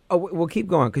 Oh, we'll keep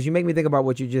going because you make me think about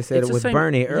what you just said It's the with same-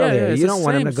 Bernie earlier. it's You the don't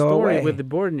want him to same go story away. with the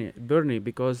Bernie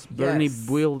because Bernie Yes.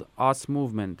 built us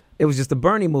movement. It was just the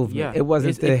Bernie movement. Yeah. It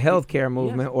wasn't the healthcare yes.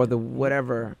 movement or the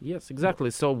whatever. Yes,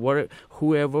 exactly. So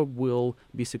whoever will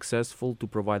be successful to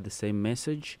provide the same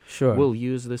message Sure. will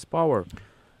use this power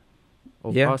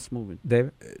of us movement.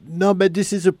 David? No, but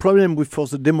this is a problem for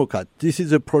the Democrat. This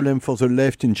is a problem for the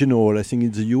left in general. I think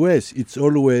in the U.S. it's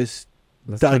always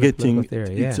Let's talk targeting. political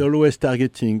theory, It's always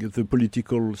targeting the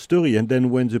political story, and then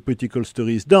when the political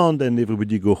story is done, then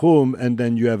everybody go home, and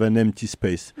then you have an empty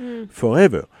space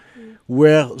forever.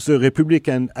 Where the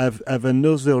Republicans have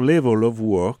another level of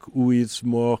work, who is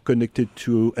more connected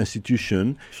to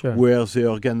institution, Sure. where they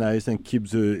organize and keep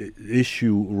the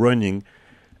issue running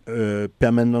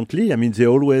permanently. I mean, they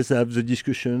always have the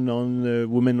discussion on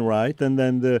women's rights, and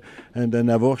then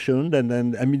abortion, and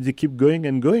then they keep going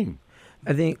and going.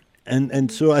 I think.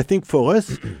 And so I think for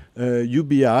us,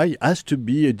 UBI has to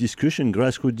be a discussion,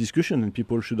 grassroots discussion, and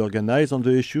people should organize on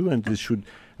the issue, and they should.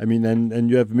 I mean, and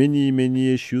you have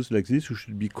many issues like this who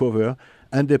should be covered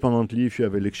independently if you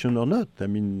have election or not. I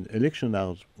mean, election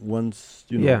are once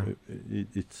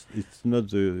it's not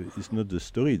the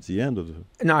story. It's the end of the.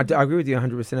 No, I agree with you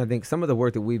 100%. I think some of the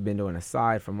work that we've been doing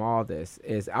aside from all this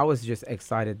is I was just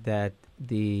excited that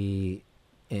the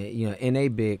NA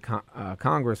Big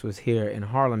Congress was here in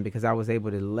Harlem because I was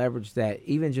able to leverage that,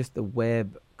 even just the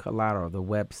web collateral, the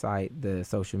website, the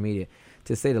social media,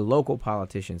 to say to local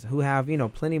politicians who have,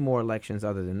 plenty more elections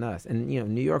other than us. And,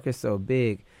 New York is so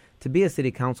big. To be a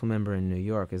city council member in New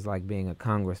York is like being a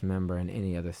Congress member in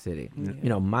any other city.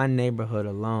 Mm-hmm. My neighborhood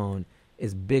alone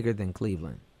is bigger than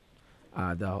Cleveland,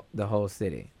 the whole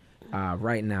city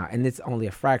right now. And it's only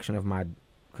a fraction of my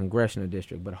congressional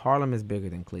district, but Harlem is bigger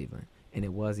than Cleveland. And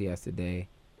it was yesterday,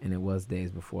 and it was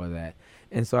days before that.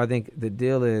 And so I think the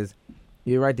deal is,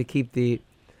 you're right to keep the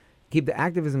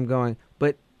activism going,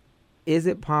 but is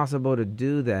it possible to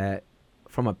do that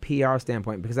from a PR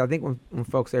standpoint? Because I think when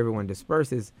folks, everyone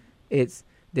disperses,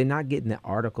 they're not getting the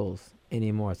articles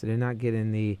anymore. So they're not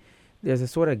getting there's a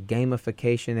sort of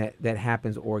gamification that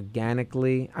happens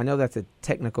organically. I know that's a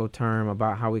technical term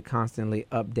about how we constantly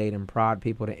update and prod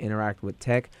people to interact with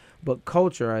tech. But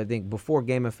culture, I think, before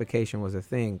gamification was a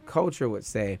thing, culture would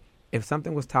say, if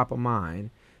something was top of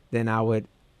mind, then I would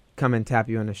come and tap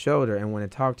you on the shoulder and want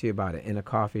to talk to you about it in a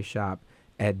coffee shop,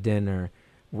 at dinner,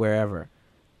 wherever.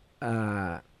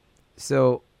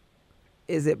 So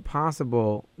is it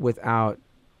possible without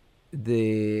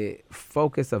the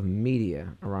focus of media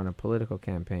around a political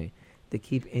campaign to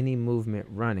keep any movement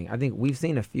running? I think we've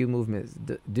seen a few movements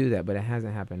do that, but it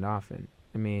hasn't happened often.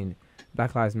 I mean,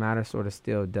 Black Lives Matter sort of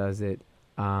still does it.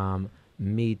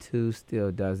 Me Too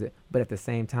still does it. But at the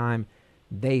same time,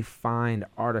 they find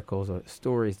articles or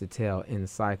stories to tell in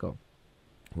cycle.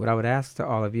 What I would ask to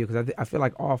all of you, because I feel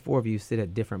like all four of you sit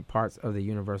at different parts of the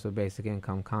universal basic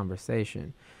income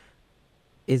conversation.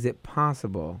 Is it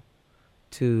possible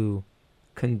to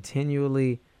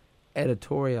continually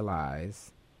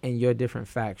editorialize in your different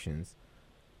factions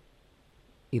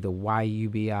either why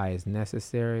UBI is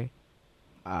necessary,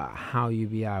 how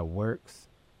UBI works,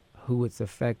 who it's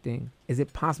affecting? Is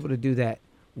it possible to do that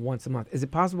once a month? Is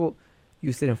it possible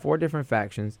you sit in 4 different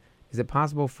factions? Is it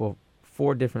possible for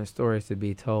 4 different stories to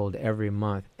be told every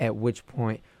month, at which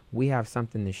point we have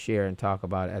something to share and talk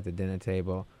about at the dinner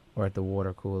table or at the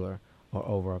water cooler or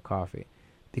over a coffee?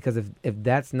 Because if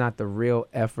that's not the real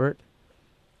effort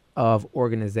of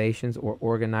organizations or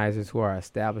organizers who are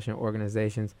establishing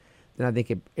organizations, then I think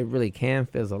it really can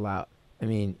fizzle out. I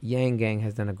mean, Yang Gang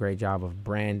has done a great job of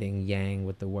branding Yang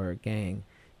with the word gang.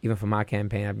 Even for my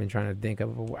campaign, I've been trying to think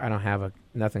of, I don't have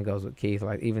nothing goes with Keith.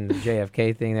 Like even the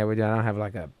JFK thing that we're doing, I don't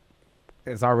have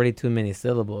it's already too many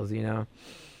syllables, you know?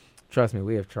 Trust me,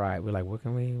 we have tried. We're like, what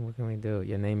can we do?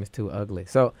 Your name is too ugly.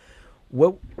 So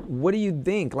what do you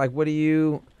think? Like, what do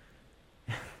you...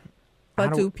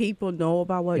 But do people know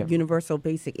about what universal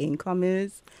basic income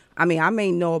is? I mean, I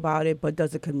may know about it, but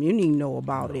does the community know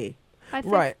about it?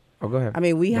 Right. Oh, go ahead. I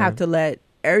mean, we have to let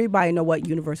everybody know what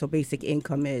universal basic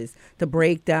income is, the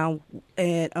breakdown,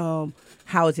 and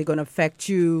how is it going to affect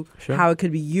you, how it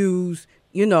could be used.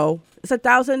 You know, it's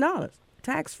 $1,000,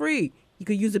 tax-free. You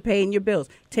could use it paying your bills,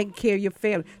 taking care of your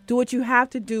family. Do what you have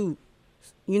to do.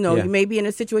 You know, you may be in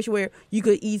a situation where you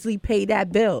could easily pay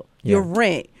that bill, your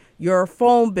rent, your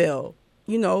phone bill.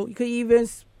 You know, you could even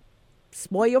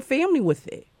spoil your family with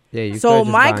it. Yeah, you so could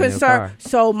just my buy a new concern. car.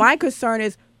 So my concern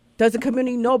is, does the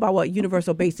community know about what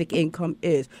universal basic income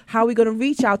is? How are we going to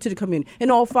reach out to the community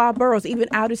in all 5 boroughs, even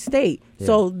out of state? Yeah.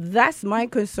 So that's my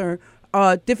concern.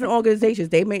 Different organizations,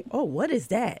 they may, what is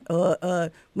that?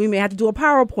 We may have to do a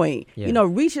PowerPoint. Yeah. You know,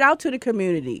 reach it out to the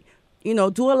community. You know,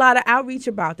 do a lot of outreach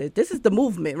about this. This is the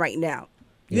movement right now.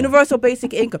 Yeah. Universal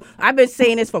basic income. I've been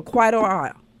saying this for quite a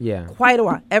while. Yeah. Quite a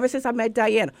while. Ever since I met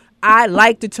Diana, I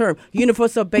like the term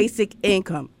universal basic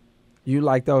income. You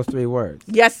like those 3 words?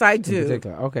 Yes, I do. In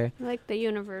particular. Okay. I like the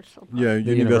universal part. Yeah,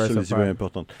 universal is very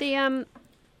important. The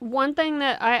one thing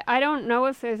that I don't know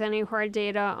if there's any hard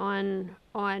data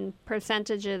on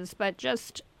percentages, but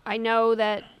just I know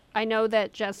that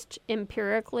just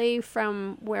empirically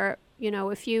from where, you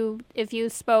know, if you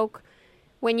spoke,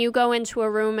 when you go into a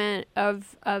room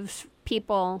of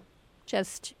people,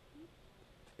 just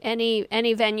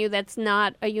any venue that's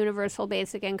not a universal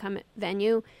basic income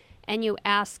venue, and you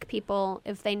ask people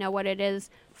if they know what it is,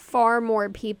 far more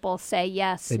people say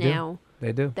yes now.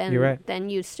 They do. You're right. Than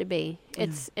used to be.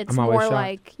 It's more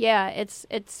like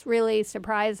it's really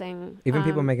surprising. Even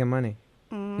people making money.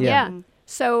 Yeah.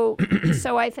 So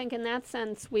I think in that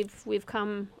sense we've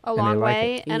come a long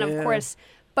way, and of course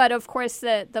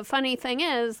the funny thing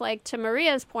is, like to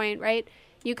Maria's point, right?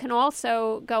 You can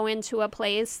also go into a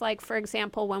place like, for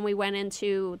example, when we went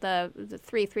into the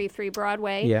 333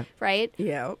 Broadway, right?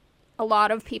 Yeah. A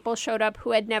lot of people showed up who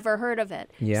had never heard of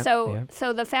it. Yeah,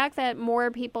 so the fact that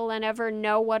more people than ever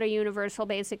know what a universal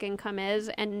basic income is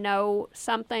and know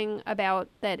something about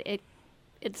that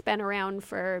it's been around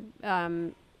for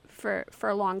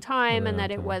a long time, and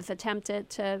that it was attempted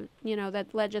to, you know,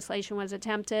 that legislation was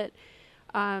attempted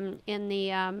in the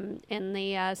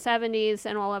 70s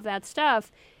and all of that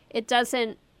stuff, it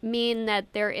doesn't mean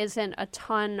that there isn't a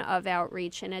ton of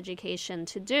outreach and education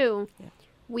to do. Yeah.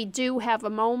 We do have a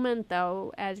moment,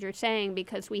 though, as you're saying,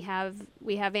 because we have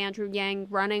Andrew Yang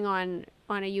running on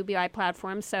a UBI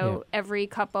platform. So every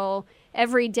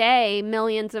day,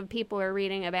 millions of people are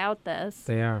reading about this.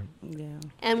 They are. Yeah.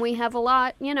 And we have a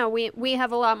lot, you know, we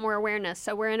have a lot more awareness.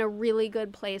 So we're in a really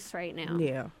good place right now.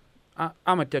 Yeah.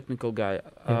 I'm a technical guy.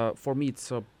 For me,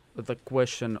 it's the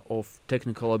question of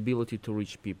technical ability to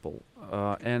reach people,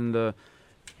 and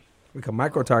we can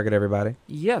micro-target everybody.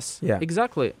 yes, Yeah.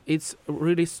 exactly. It's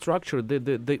really structured.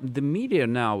 The media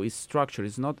now is structured.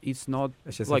 It's not. It's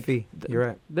just like a fee. You're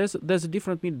right. There's a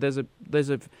different media. There's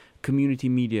a community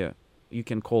media, you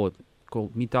can call it,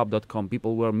 called meetup.com.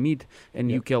 People will meet, and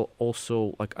you can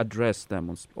also like address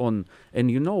them on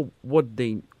and you know what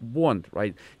they want,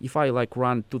 right? If I like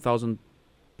run 2,000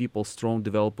 people strong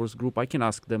developers group, I can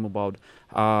ask them about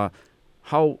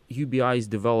how UBI is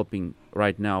developing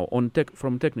right now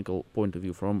from technical point of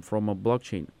view, from a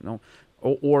blockchain, you know,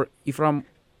 or if I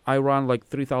run like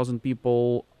 3,000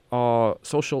 people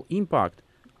social impact,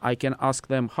 I can ask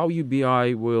them how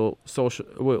UBI will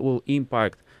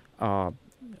impact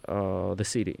the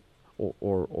city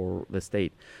or the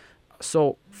state.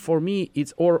 So for me,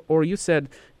 it's or you said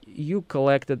you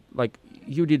collected, like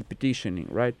you did petitioning,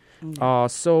 right?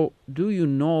 So do you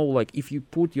know, like if you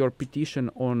put your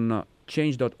petition on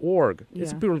change.org,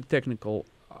 it's a purely technical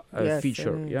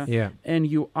feature, Yeah. and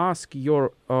you ask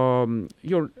your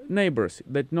neighbors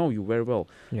that know you very well,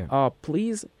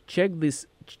 please check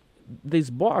this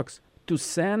box to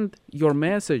send your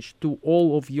message to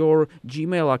all of your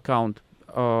Gmail account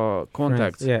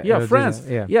contacts, friends,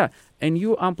 and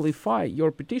you amplify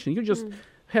your petition. You just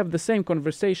have the same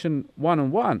conversation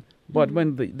one-on-one, but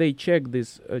when they check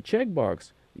this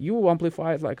checkbox, you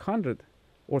amplify it like 100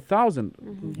 or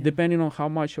 1,000, depending on how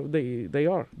much they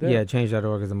are there. Yeah,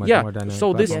 change.org is a much more dynamic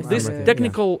so platform. this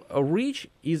technical reach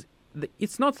is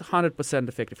it's not 100%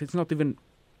 effective. It's not even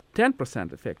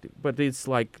 10% effective, but it's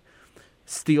like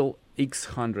still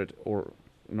x100 or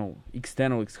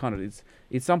x10 or x100.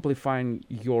 It's amplifying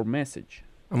your message.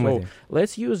 So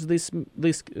let's use this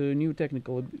new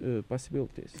technical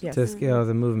possibilities to scale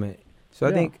the movement. So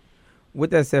I think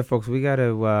with that said, folks, we got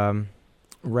to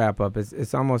wrap up.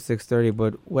 It's almost 6:30,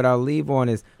 but what I'll leave on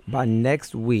is by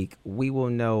next week we will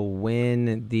know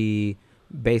when the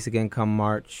basic income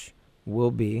march will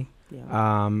be.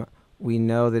 We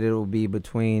know that it will be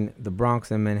between the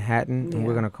Bronx and Manhattan, and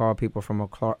we're going to call people from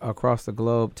across the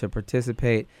globe to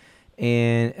participate.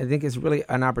 And I think it's really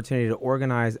an opportunity to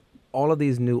organize all of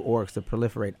these new orgs to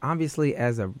proliferate. Obviously,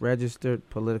 as a registered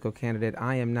political candidate,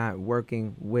 I am not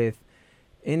working with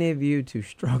any of you to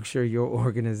structure your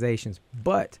organizations,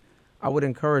 but I would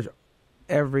encourage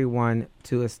everyone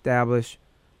to establish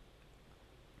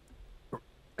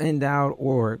endowed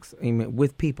orgs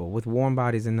with people, with warm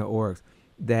bodies in the orgs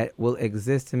that will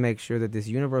exist to make sure that this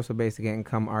universal basic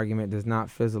income argument does not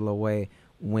fizzle away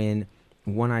when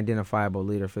one identifiable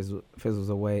leader fizzles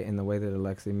away in the way that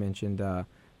Alexei mentioned the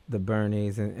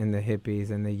Bernies and the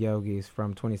hippies and the yogis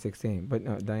from 2016. But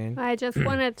no, Diane? I just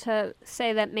wanted to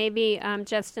say that maybe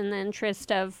just in the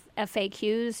interest of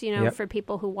FAQs, for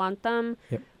people who want them,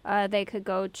 they could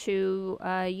go to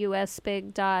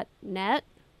usbig.net.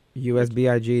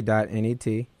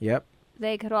 usbig.net, yep.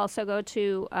 They could also go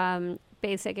to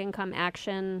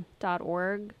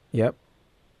basicincomeaction.org. Yep.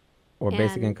 Or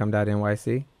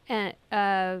basicincome.nyc. And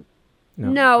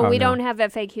No, we don't have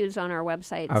FAQs on our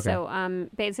website. Okay. So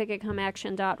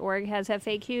basicinccomeaction.org has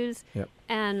FAQs. Yep.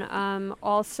 And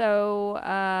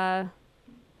also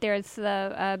there's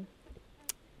the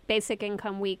Basic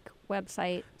Income Week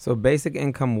website. So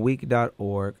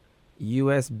basicincome.week.org,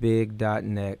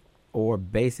 usbig.net, or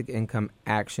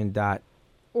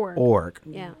basicinccomeaction.org.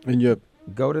 Yeah. And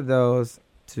go to those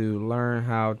to learn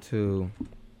how to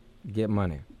get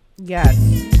money. Yes.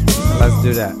 Let's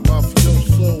do that.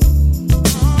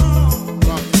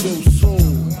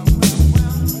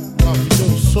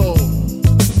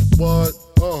 What?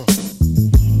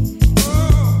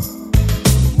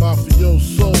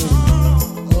 Mafioso.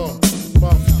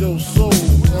 Mafioso.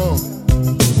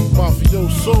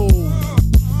 Mafioso.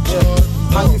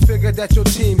 How you figure that your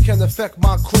team can affect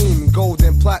my cream? Gold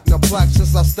and platinum black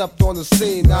since I stepped on the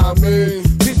scene. Now I mean,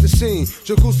 beat the scene,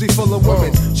 jacuzzi full of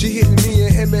women. She hitting me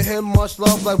and him, much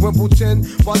love like Wimbledon.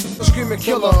 While screaming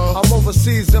killer, I'm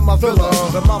overseas in my villa.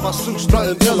 The mama suits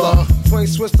nothing iller. Twain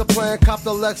switch the plan, cop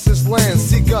the Lexus land.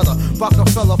 See gutter,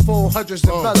 Rockefeller, 400s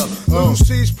and better. Lose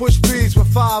C's, push B's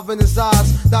with 5 in his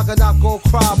eyes. Knock gon'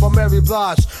 cry by Mary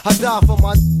Blige. I die for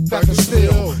my back and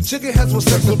steel. Chicken heads with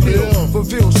sex appeal.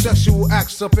 Reveal sexual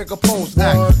acts up in Capone's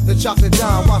act. The chocolate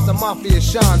dime, watch the mafia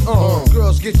shine.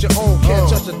 Girls get your own, can't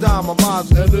touch a dime of mine.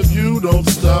 And if you don't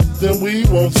stop, then we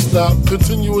won't stop.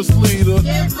 Continuous leader.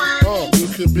 You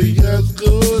can be as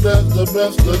good as the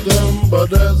best of them,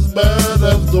 but as bad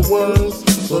as the worst.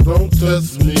 So don't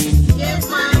test me.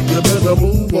 You better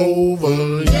move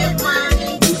over.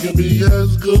 You can be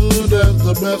as good as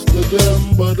the best of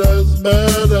them, but as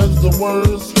bad as the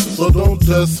worst. So don't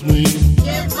test me.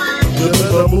 You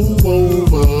better move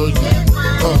over.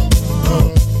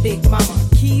 Big Mama,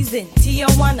 Keys in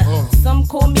Tijuana. Some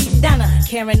call me Donna,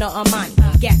 Karen or Amani.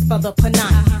 Gas for the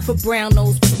Panani. For brown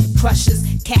nose crushers,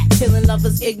 cat killing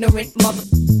lovers, ignorant mother.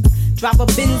 Drop a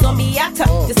Benz on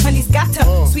Miata. This honey's got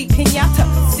her. Sweet pinata,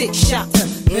 6-shotter.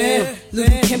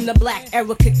 Lil' Kim the Black,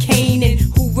 Erica Kane, and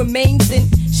who remains in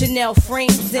Chanel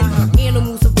frames and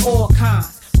animals of all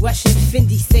kinds. Russian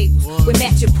Fendi sables with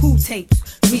matching pool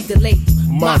tapes. Read the label.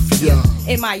 Mafia.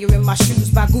 Admiring my shoes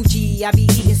by Gucci. I be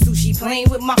eating sushi, playing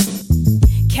with my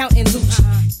counting Lucci.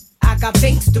 I got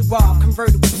banks to rob,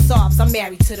 convertible sobs. I'm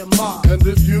married to the mob. And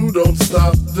if you don't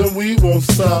stop, then we won't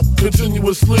stop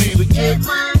continuously to get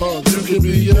you can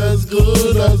be as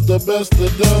good as the best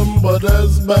of them, but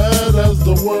as bad as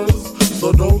the worst.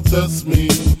 So don't test me.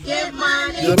 Get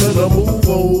money. You better move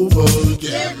over.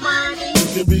 Get money. You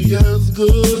can be as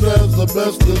good as the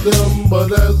best of them,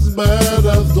 but as bad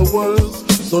as the worst.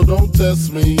 So don't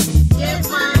test me. Get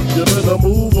money. You better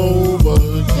move over.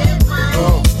 Get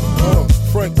money.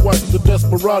 Frank White, the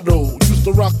desperado, used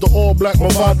to rock the all-black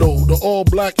Movado, the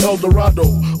all-black Eldorado,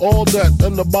 all that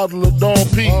and a bottle of Don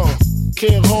P.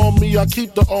 Can't harm me, I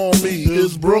keep the army.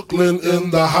 Is Brooklyn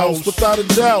in the house? Without a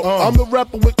doubt, I'm the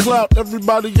rapper with clout.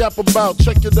 Everybody yap about.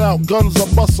 Check it out. Guns,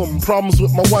 I bust 'em. Problems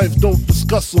with my wife, don't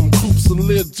discuss 'em. Coops and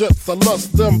lead jets, I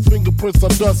lust them. Fingerprints, I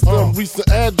dust them. Recent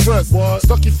address.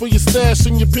 Stuck you for your stash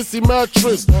in your pissy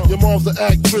mattress. Your mom's an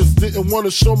actress, didn't want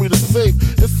to show me the safe.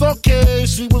 It's okay,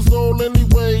 she was old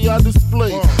anyway. I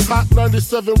display hot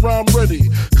 97 round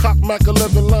ready. Cock Mac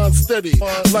 11 line steady.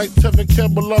 Like Tevin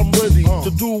Campbell, I'm ready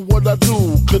to do what I do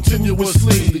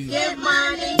continuously. Get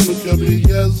money. You can be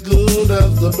as good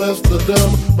as the best of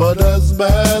them, but as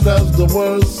bad as the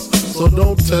worst. So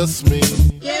don't test me.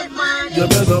 Get money. You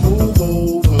better move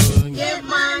over. Get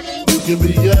money. You can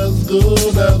be as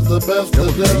good as the best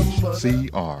of them.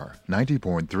 WHCR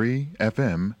 90.3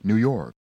 FM, New York.